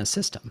on the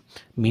system,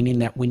 meaning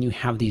that when you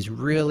have these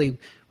really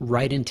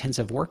write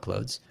intensive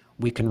workloads,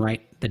 we can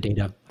write the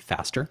data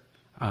faster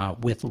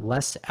with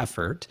less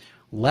effort,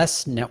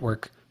 less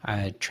network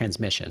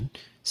transmission.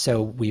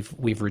 So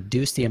we've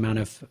reduced the amount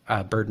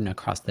of burden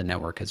across the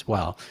network as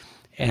well.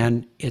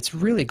 And it's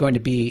really going to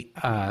be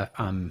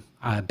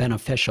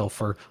beneficial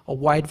for a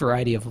wide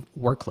variety of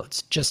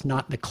workloads, just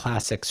not the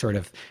classic sort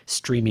of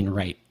streaming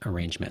write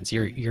arrangements.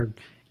 You're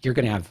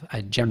going to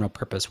have general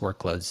purpose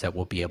workloads that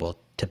will be able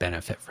to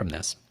benefit from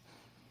this.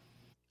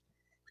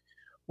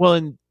 Well,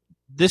 and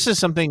this is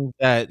something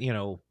that,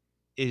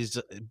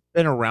 is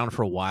been around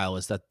for a while,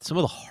 is that some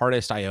of the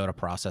hardest IO to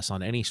process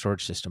on any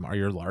storage system are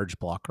your large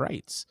block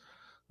writes.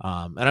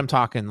 And I'm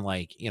talking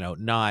like,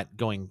 not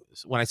going,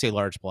 when I say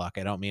large block,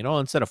 I don't mean,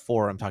 instead of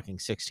 4, I'm talking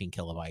 16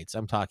 kilobytes.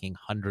 I'm talking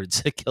hundreds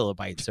of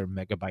kilobytes or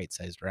megabyte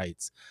sized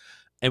writes.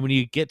 And when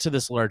you get to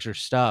this larger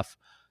stuff,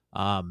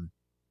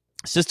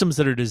 systems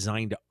that are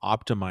designed to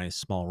optimize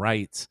small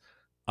writes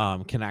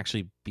can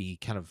actually be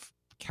kind of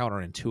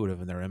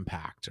counterintuitive in their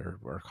impact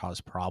or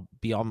cause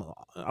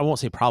I won't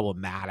say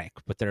problematic,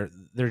 but they're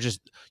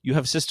just, you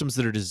have systems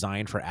that are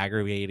designed for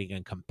aggregating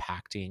and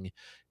compacting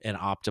and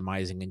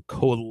optimizing and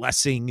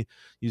coalescing,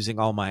 using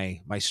all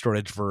my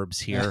storage verbs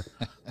here,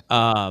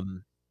 that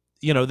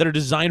are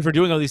designed for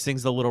doing all these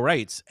things, the little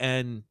writes.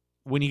 And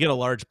when you get a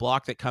large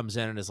block that comes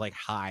in and is like,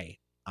 hi,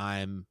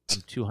 I'm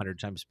 200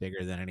 times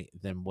bigger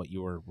than what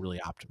you were really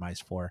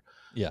optimized for.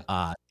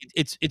 Yeah.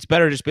 It's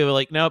better just be able to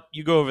like, nope,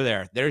 you go over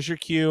there. There's your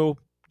queue.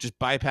 Just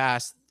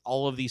bypass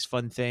all of these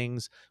fun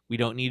things. We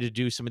don't need to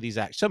do some of these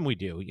some we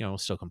do,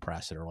 still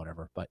compress it or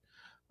whatever. But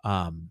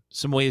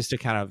some ways to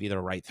kind of either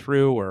write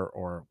through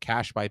or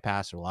cache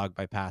bypass or log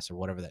bypass or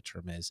whatever that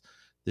term is.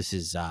 This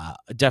is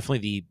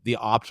definitely the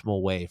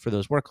optimal way for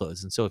those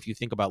workloads. And so if you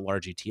think about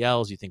large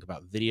ETLs, you think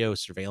about video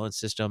surveillance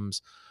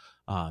systems,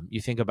 you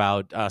think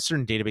about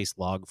certain database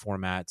log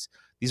formats.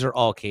 These are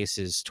all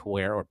cases to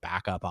where, or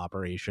backup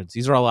operations.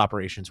 These are all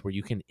operations where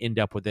you can end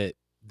up with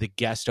the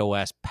guest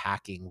OS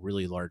packing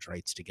really large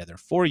writes together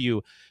for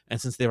you. And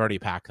since they've already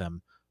packed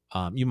them,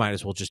 you might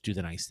as well just do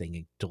the nice thing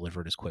and deliver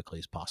it as quickly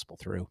as possible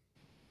through.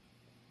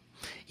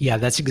 Yeah,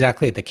 that's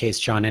exactly the case,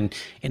 John. And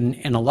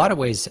in a lot of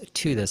ways,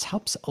 too, this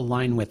helps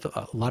align with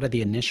a lot of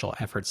the initial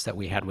efforts that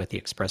we had with the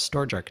Express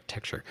storage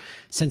architecture.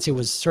 Since it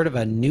was sort of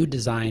a new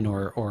design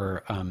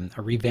or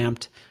a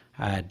revamped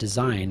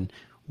design,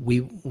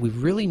 we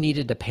really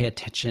needed to pay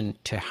attention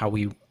to how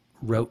we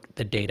wrote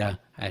the data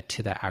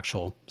to the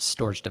actual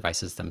storage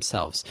devices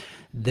themselves.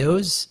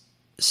 Those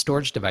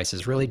storage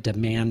devices really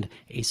demand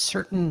a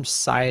certain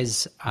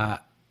size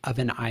of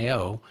an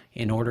IO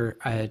in order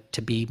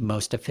to be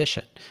most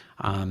efficient.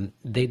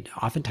 They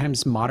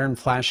oftentimes, modern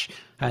flash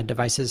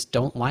devices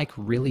don't like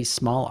really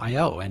small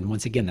IO, and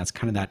once again, that's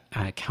kind of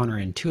that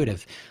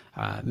counterintuitive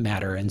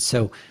matter. And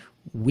so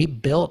we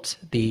built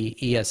the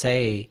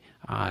ESA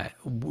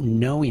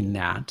knowing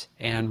that,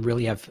 and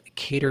really have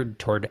catered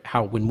toward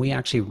how, when we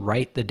actually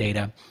write the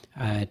data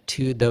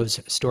to those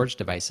storage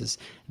devices,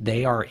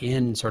 they are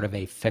in sort of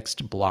a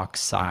fixed block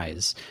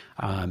size,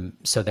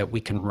 so that we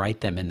can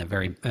write them in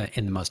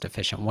the most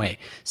efficient way.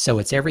 So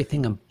it's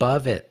everything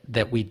above it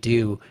that we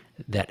do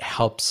that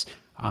helps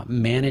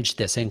manage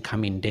this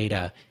incoming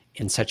data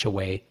in such a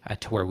way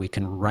to where we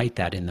can write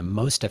that in the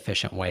most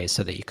efficient way,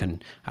 so that you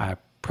can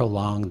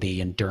prolong the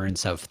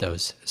endurance of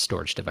those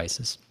storage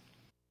devices.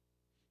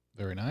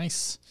 Very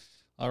nice.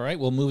 All right.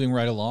 Well, moving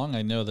right along,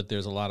 I know that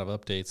there's a lot of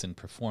updates in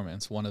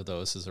performance. One of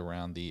those is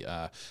around the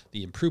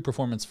improved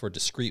performance for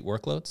discrete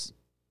workloads.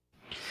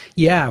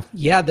 Yeah.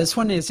 This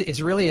one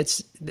is really,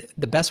 it's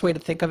the best way to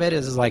think of it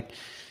is like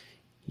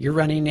you're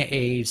running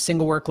a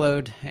single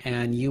workload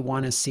and you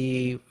want to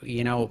see,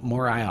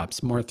 more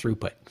IOPS, more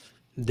throughput.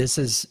 This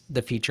is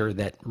the feature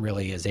that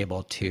really is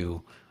able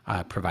to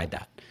provide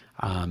that.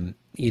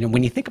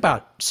 When you think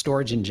about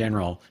storage in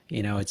general,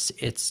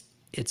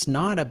 it's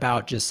not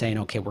about just saying,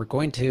 okay, we're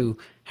going to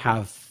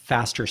have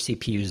faster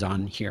CPUs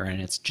on here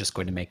and it's just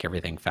going to make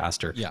everything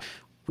faster. Yeah.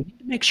 We need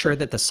to make sure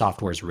that the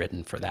software is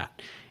written for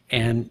that.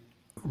 And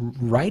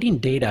writing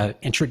data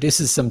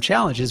introduces some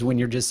challenges when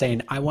you're just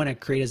saying, I want to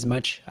create as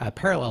much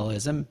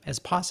parallelism as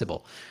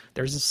possible.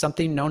 There's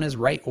something known as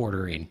write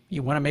ordering.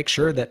 You want to make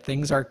sure that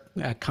things are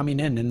coming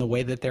in the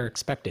way that they're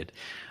expected.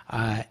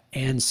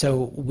 And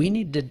so we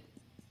need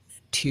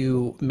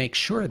to make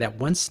sure that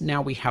once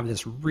now we have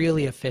this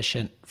really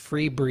efficient,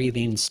 free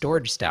breathing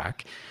storage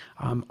stack,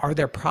 are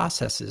there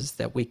processes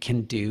that we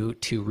can do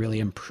to really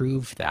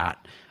improve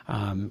that,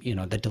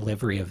 the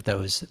delivery of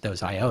those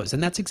IOs?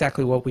 And that's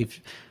exactly what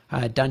we've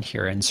done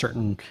here in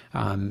certain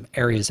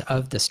areas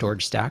of the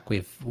storage stack.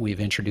 We've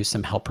introduced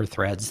some helper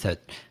threads that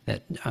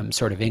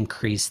sort of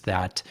increase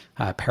that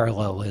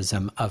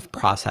parallelism of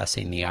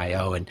processing the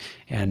IO,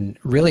 and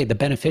really the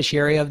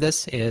beneficiary of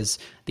this is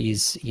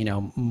these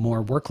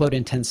more workload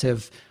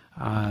intensive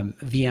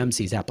VMs,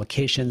 these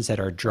applications that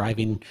are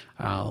driving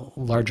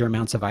larger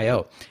amounts of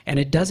IO. And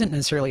it doesn't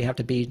necessarily have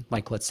to be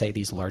like, let's say,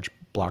 these large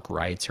block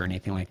writes or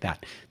anything like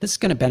that. This is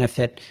going to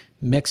benefit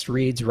mixed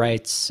reads,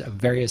 writes,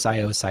 various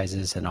IO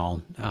sizes, and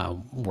all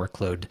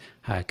workload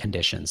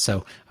conditions.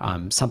 So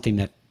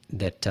something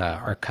that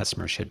our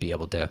customers should be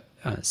able to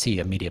see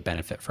immediate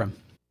benefit from.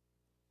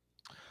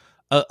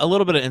 A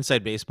little bit of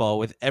inside baseball.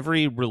 With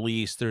every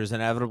release, there's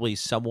inevitably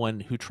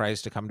someone who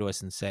tries to come to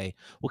us and say,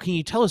 well, can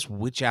you tell us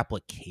which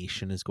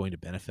application is going to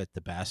benefit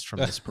the best from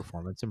this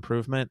performance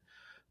improvement?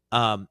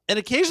 And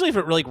occasionally, if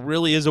it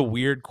really is a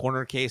weird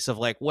corner case of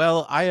like,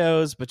 well,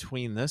 IOs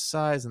between this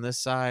size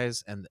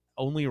and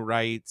only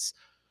writes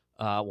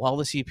while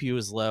the CPU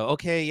is low.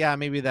 Okay, yeah,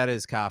 maybe that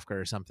is Kafka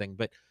or something.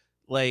 But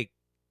like,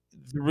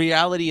 the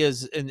reality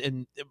is,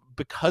 and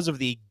because of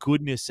the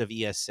goodness of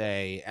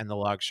ESA and the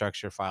log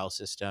structure file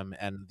system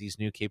and these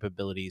new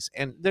capabilities,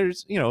 and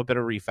there's a bit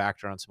of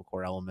refactor on some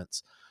core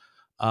elements,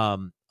 a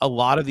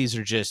lot of these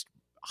are just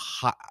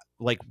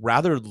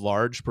rather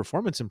large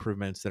performance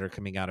improvements that are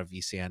coming out of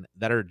vSAN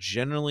that are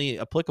generally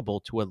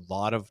applicable to a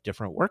lot of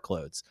different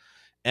workloads.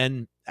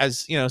 And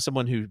as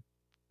someone who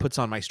puts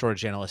on my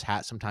storage analyst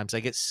hat, sometimes I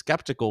get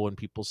skeptical when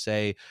people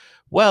say,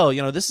 well,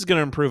 this is going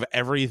to improve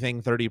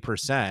everything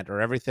 30%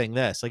 or everything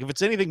this. Like, if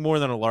it's anything more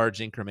than a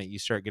large increment, you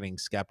start getting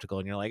skeptical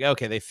and you're like,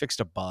 okay, they fixed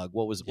a bug.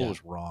 What was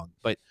wrong?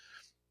 But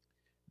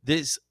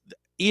this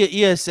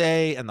ESA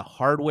and the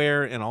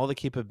hardware and all the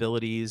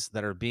capabilities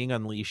that are being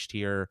unleashed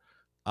here,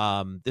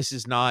 this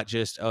is not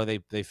just,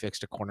 they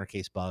fixed a corner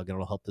case bug and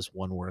it'll help this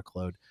one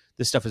workload.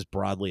 This stuff is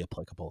broadly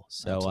applicable.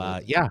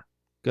 So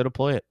go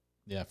deploy it.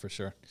 Yeah, for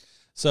sure.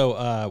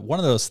 So one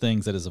of those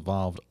things that has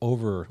evolved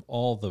over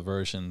all the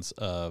versions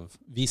of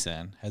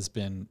vSAN has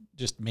been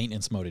just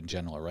maintenance mode in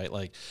general, right?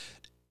 Like,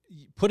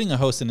 putting a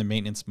host into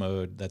maintenance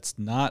mode that's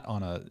not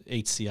on a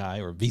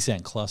HCI or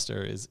vSAN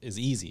cluster is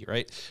easy,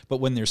 right? But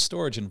when there's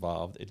storage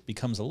involved, it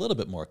becomes a little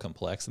bit more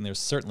complex, and there's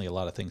certainly a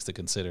lot of things to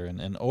consider.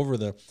 And over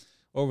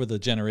the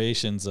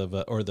generations of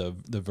or the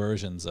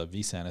versions of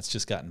vSAN, it's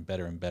just gotten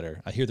better and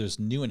better. I hear there's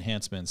new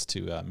enhancements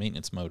to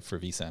maintenance mode for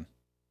vSAN.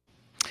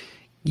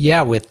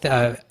 Yeah, with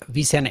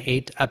vSAN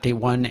 8 Update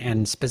 1,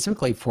 and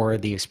specifically for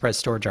the Express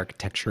Storage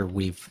Architecture,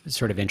 we've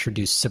sort of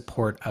introduced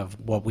support of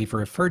what we've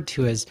referred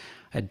to as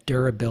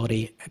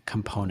durability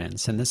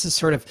components. And this is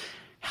sort of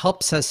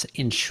helps us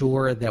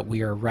ensure that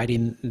we are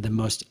writing the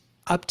most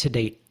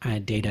up-to-date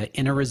data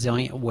in a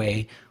resilient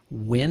way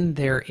when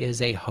there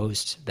is a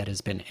host that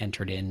has been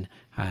entered in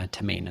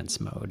to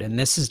maintenance mode. And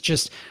this is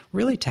just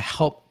really to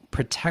help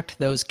protect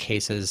those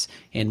cases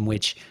in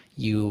which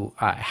you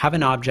have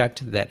an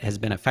object that has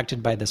been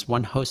affected by this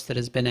one host that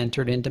has been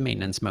entered into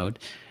maintenance mode,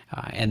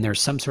 and there's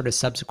some sort of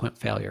subsequent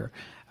failure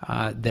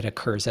that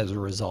occurs as a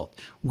result.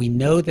 We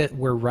know that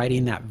we're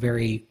writing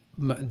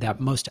that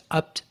most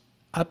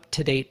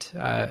up-to-date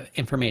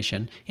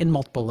information in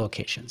multiple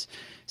locations.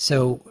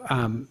 So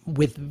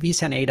with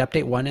vSAN 8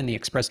 Update 1 and the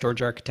Express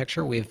Storage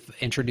Architecture, we've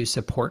introduced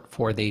support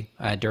for the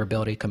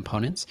durability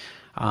components,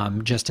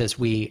 just as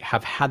we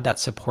have had that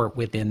support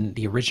within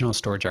the original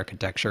storage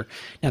architecture.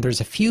 Now, there's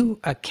a few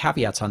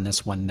caveats on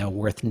this one, though,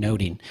 worth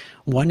noting.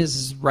 One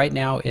is right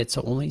now it's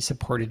only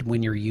supported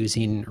when you're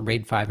using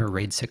RAID 5 or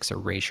RAID 6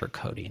 erasure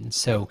coding.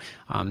 So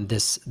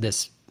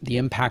the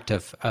impact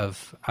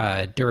of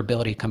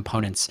durability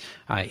components,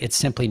 it's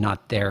simply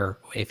not there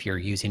if you're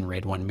using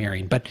RAID 1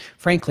 mirroring. But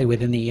frankly,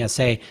 within the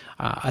ESA,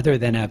 other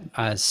than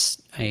a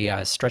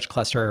stretch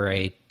cluster or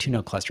a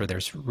 2-node cluster,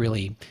 there's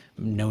really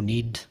no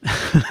need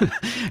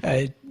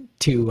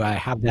to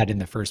have that in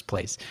the first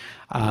place.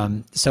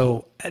 And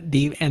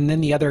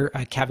then the other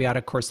caveat,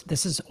 of course,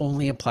 this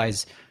only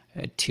applies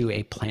to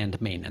a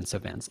planned maintenance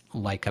event,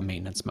 like a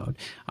maintenance mode.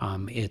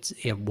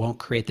 It won't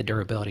create the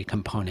durability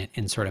component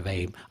in sort of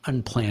a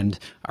unplanned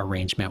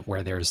arrangement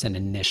where there's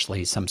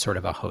initially some sort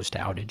of a host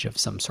outage of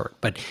some sort.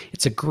 But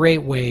it's a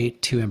great way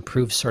to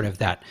improve sort of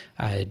that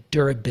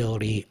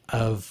durability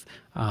of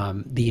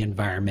the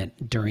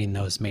environment during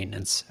those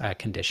maintenance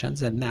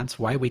conditions. And that's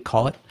why we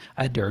call it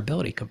a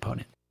durability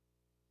component.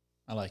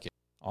 I like it.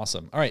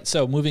 Awesome. All right.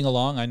 So moving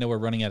along, I know we're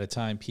running out of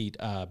time, Pete.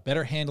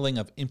 Better handling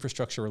of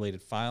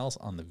infrastructure-related files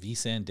on the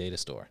vSAN data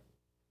store.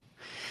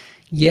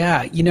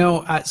 Yeah,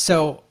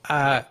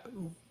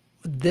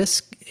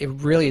 this it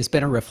really has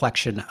been a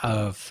reflection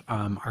of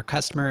our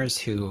customers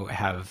who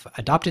have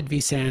adopted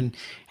vSAN,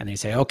 and they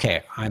say,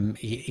 okay,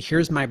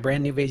 here's my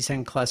brand new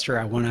vSAN cluster.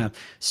 I want to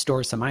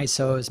store some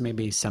ISOs,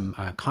 maybe some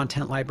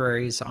content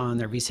libraries on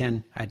their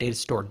vSAN data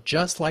store,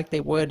 just like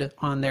they would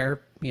on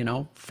their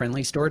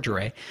friendly storage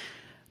array.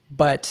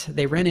 but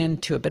they ran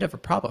into a bit of a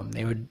problem.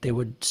 They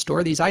would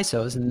store these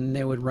ISOs and then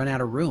they would run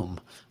out of room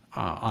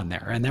on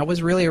there, and that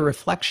was really a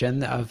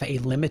reflection of a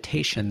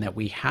limitation that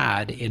we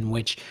had in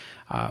which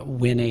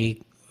when a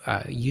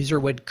user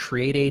would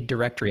create a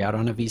directory out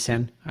on a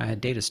vSAN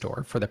data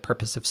store for the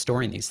purpose of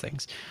storing these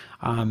things,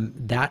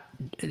 that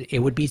it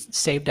would be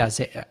saved as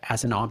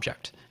an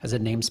object, as a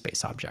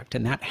namespace object,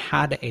 and that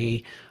had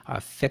a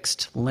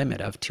fixed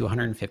limit of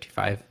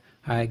 255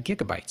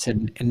 gigabytes,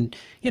 and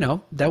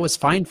that was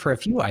fine for a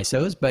few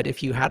ISOs, but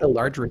if you had a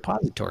large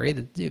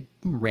repository, it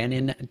ran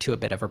into a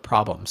bit of a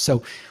problem.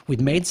 So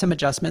we've made some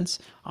adjustments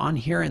on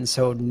here, and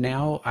so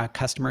now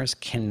customers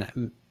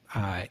can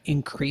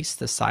increase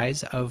the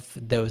size of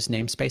those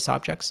namespace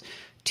objects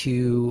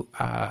to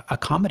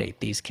accommodate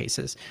these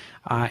cases.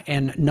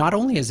 And not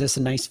only is this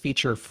a nice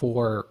feature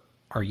for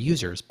our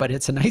users, but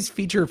it's a nice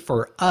feature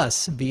for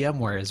us,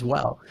 VMware, as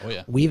well. Oh,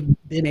 yeah. We've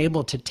been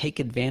able to take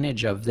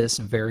advantage of this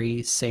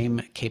very same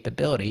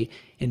capability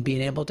in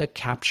being able to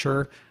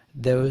capture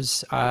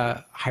those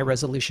high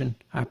resolution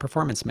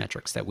performance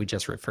metrics that we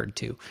just referred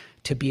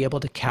to be able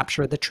to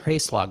capture the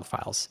trace log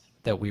files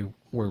that we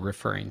were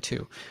referring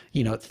to.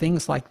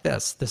 Things like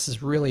this. This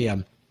is really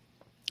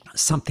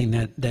something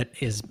that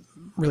is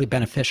really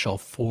beneficial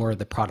for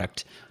the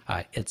product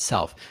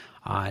itself.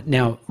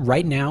 Now,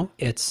 right now,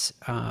 it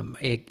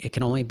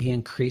can only be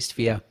increased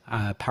via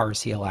Power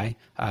CLI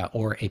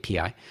or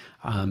API.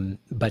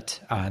 But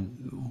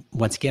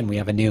once again, we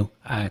have a new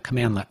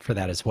commandlet for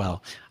that as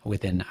well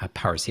within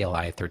Power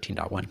CLI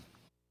 13.1.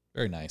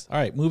 Very nice. All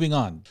right, moving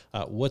on.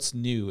 What's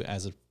new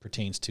as it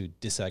pertains to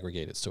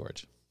disaggregated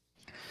storage?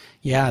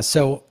 Yeah,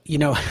 so,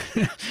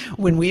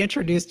 when we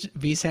introduced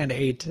vSAN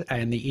 8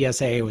 and the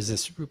ESA, it was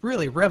this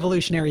really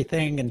revolutionary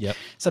thing. And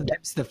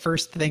sometimes the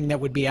first thing that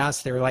would be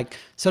asked, they were like,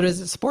 so does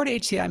it support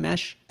HCI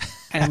mesh?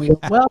 And we,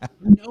 well,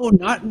 no,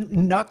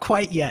 not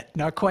quite yet,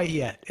 not quite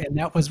yet. And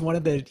that was one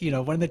of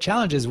the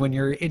challenges when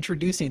you're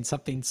introducing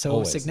something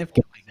so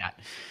significant like that.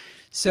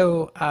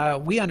 So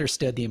we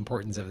understood the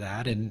importance of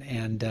that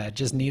and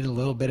just needed a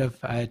little bit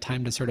of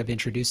time to sort of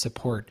introduce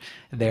support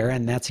there.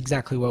 And that's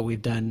exactly what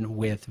we've done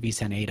with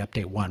vSAN 8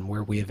 Update 1,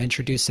 where we have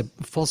introduced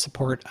full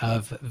support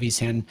of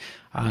vSAN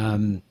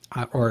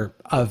or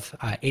of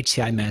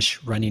HCI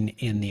mesh running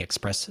in the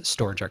Express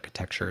storage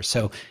architecture.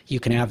 So you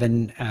can have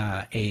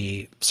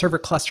a server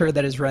cluster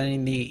that is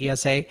running the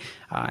ESA,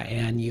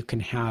 and you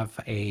can have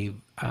a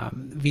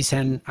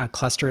vSAN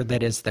cluster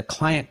that is the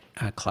client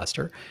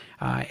cluster,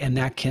 and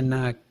that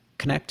can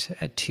connect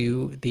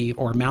to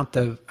or mount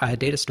the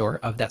data store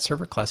of that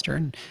server cluster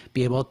and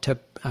be able to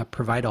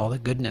provide all the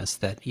goodness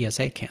that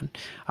ESA can.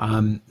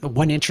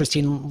 One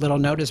interesting little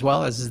note as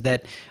well is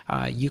that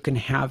you can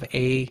have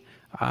a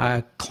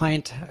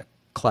client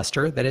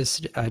cluster that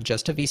is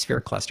just a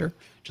vSphere cluster,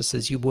 just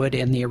as you would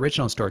in the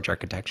original storage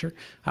architecture,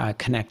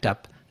 connect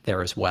up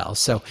there as well.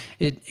 So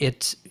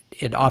it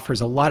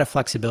offers a lot of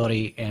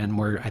flexibility, and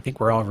I think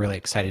we're all really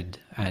excited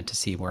to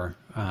see where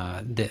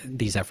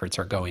these efforts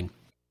are going.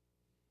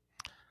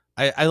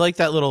 I like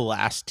that little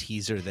last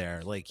teaser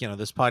there. Like,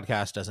 this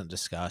podcast doesn't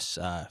discuss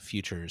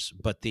futures,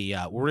 but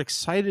we're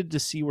excited to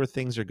see where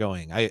things are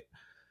going.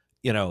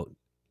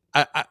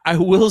 I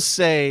will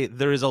say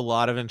there is a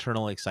lot of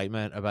internal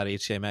excitement about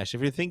HCI mesh.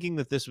 If you're thinking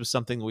that this was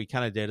something we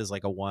kind of did as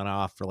like a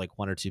one-off for like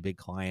one or two big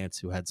clients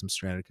who had some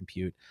stranded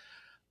compute,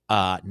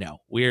 no,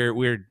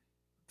 we're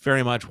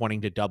very much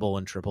wanting to double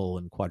and triple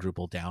and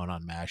quadruple down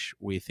on mesh.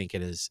 We think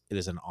it's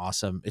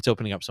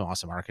opening up some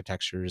awesome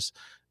architectures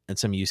and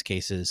some use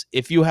cases.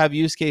 If you have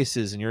use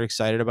cases and you're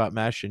excited about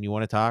mesh and you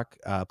want to talk,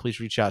 please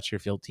reach out to your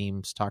field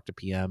teams, talk to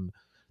PM.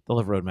 They'll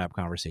have roadmap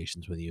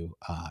conversations with you.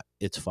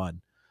 It's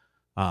fun.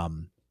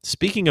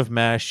 Speaking of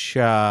mesh,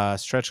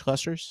 stretch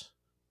clusters.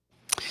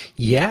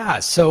 Yeah,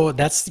 so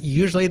that's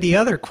usually the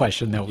other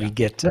question that we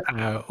get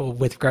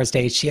with regards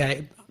to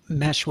HCI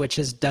mesh, which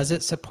is, does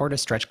it support a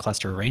stretch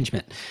cluster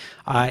arrangement?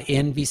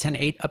 In vSAN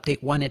 8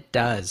 Update 1, it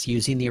does,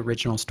 using the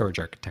original storage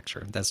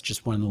architecture. That's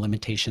just one of the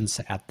limitations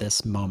at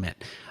this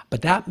moment.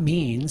 But that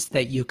means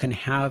that you can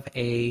have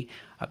a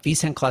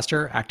vSAN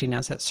cluster acting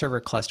as that server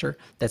cluster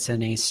that's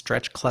in a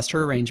stretch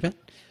cluster arrangement.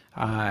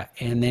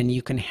 And then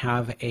you can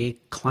have a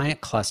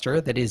client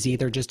cluster that is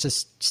either just a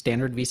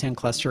standard vSAN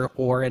cluster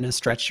or in a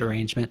stretched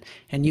arrangement,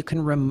 and you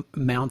can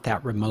mount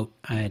that remote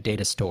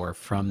data store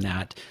from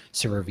that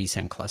server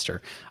vSAN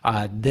cluster.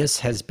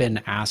 This has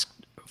been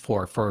asked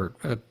for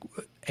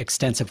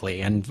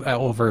extensively and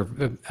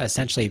over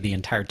essentially the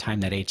entire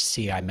time that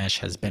HCI mesh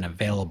has been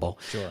available.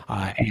 Sure.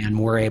 And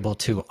we're able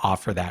to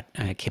offer that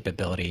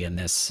capability in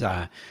this in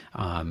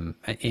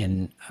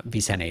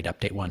vSAN 8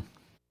 Update 1.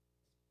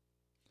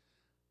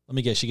 Let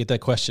me guess, you get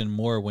that question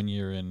more when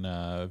you're in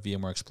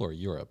VMware Explorer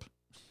Europe.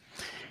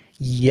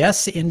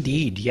 Yes,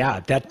 indeed. Yeah,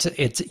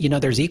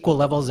 there's equal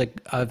levels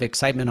of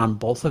excitement on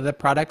both of the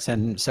products,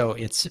 and so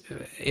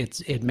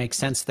it makes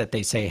sense that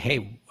they say,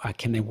 hey,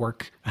 can they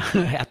work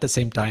at the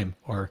same time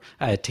or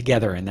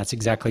together? And that's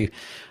exactly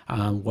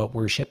what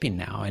we're shipping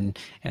now.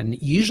 And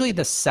usually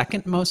the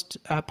second most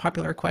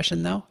popular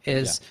question though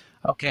is,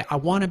 okay, I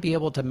want to be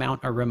able to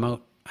mount a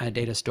remote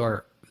data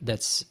store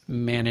that's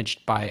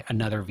managed by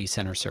another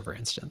vCenter server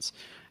instance.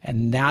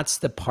 And that's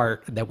the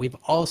part that we've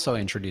also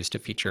introduced a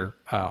feature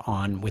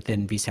on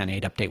within vSAN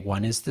 8 Update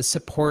 1 is the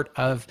support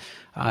of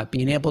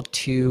being able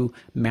to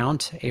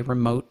mount a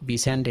remote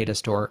vSAN data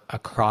store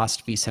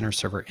across vCenter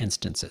server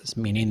instances,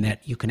 meaning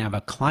that you can have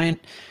a client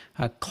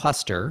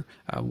cluster,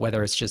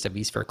 whether it's just a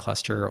vSphere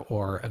cluster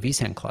or a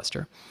vSAN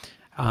cluster,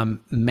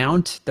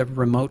 mount the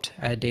remote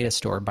data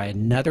store by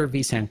another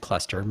vSAN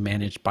cluster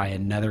managed by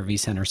another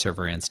vCenter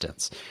server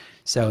instance.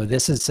 So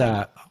this is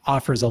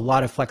offers a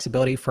lot of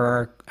flexibility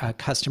for our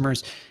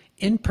customers,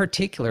 in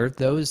particular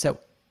those that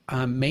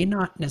may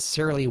not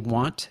necessarily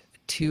want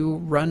to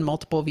run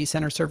multiple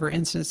vCenter server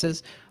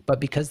instances,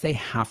 but because they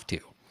have to.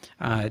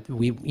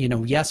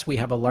 Yes, we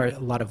have a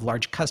lot of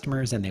large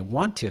customers and they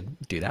want to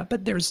do that,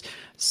 but there's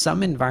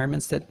some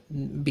environments that,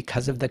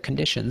 because of the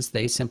conditions,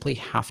 they simply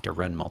have to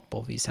run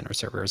multiple vCenter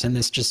servers. And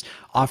this just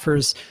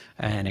offers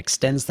and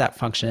extends that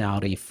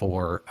functionality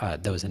for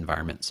those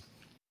environments.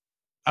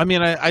 I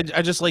mean, I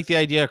just like the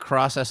idea of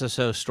cross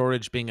SSO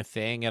storage being a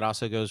thing. It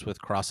also goes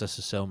with cross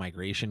SSO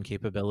migration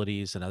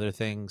capabilities and other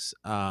things.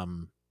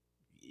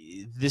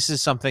 This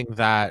is something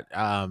that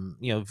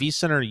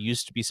vCenter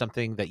used to be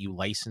something that you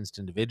licensed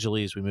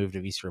individually. As we moved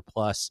to vSphere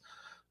Plus,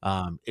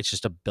 it's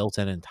just a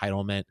built-in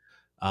entitlement.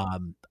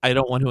 I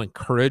don't want to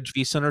encourage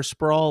vCenter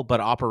sprawl, but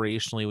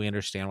operationally, we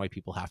understand why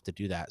people have to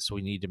do that. So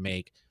we need to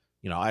make,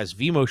 as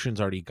vMotion's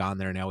already gone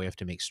there, now we have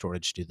to make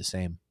storage do the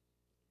same.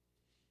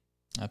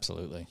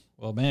 Absolutely.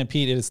 Well, man,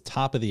 Pete, it is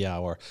top of the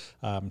hour.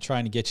 I'm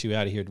trying to get you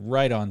out of here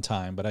right on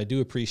time, but I do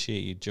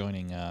appreciate you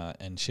joining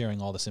and sharing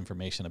all this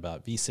information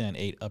about vSAN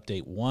 8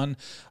 Update 1.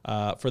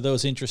 For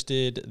those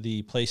interested,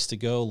 the place to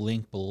go,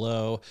 link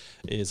below,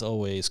 is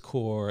always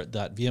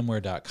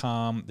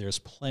core.vmware.com. There's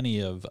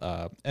plenty of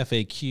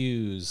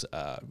FAQs,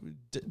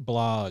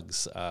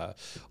 blogs,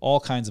 all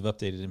kinds of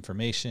updated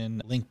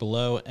information. Link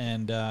below.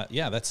 And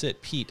yeah, that's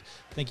it. Pete,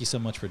 thank you so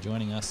much for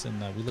joining us, and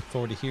we look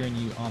forward to hearing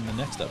you on the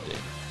next update.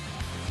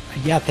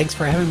 Yeah, thanks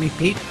for having me,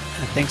 Pete.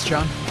 Thanks,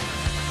 John.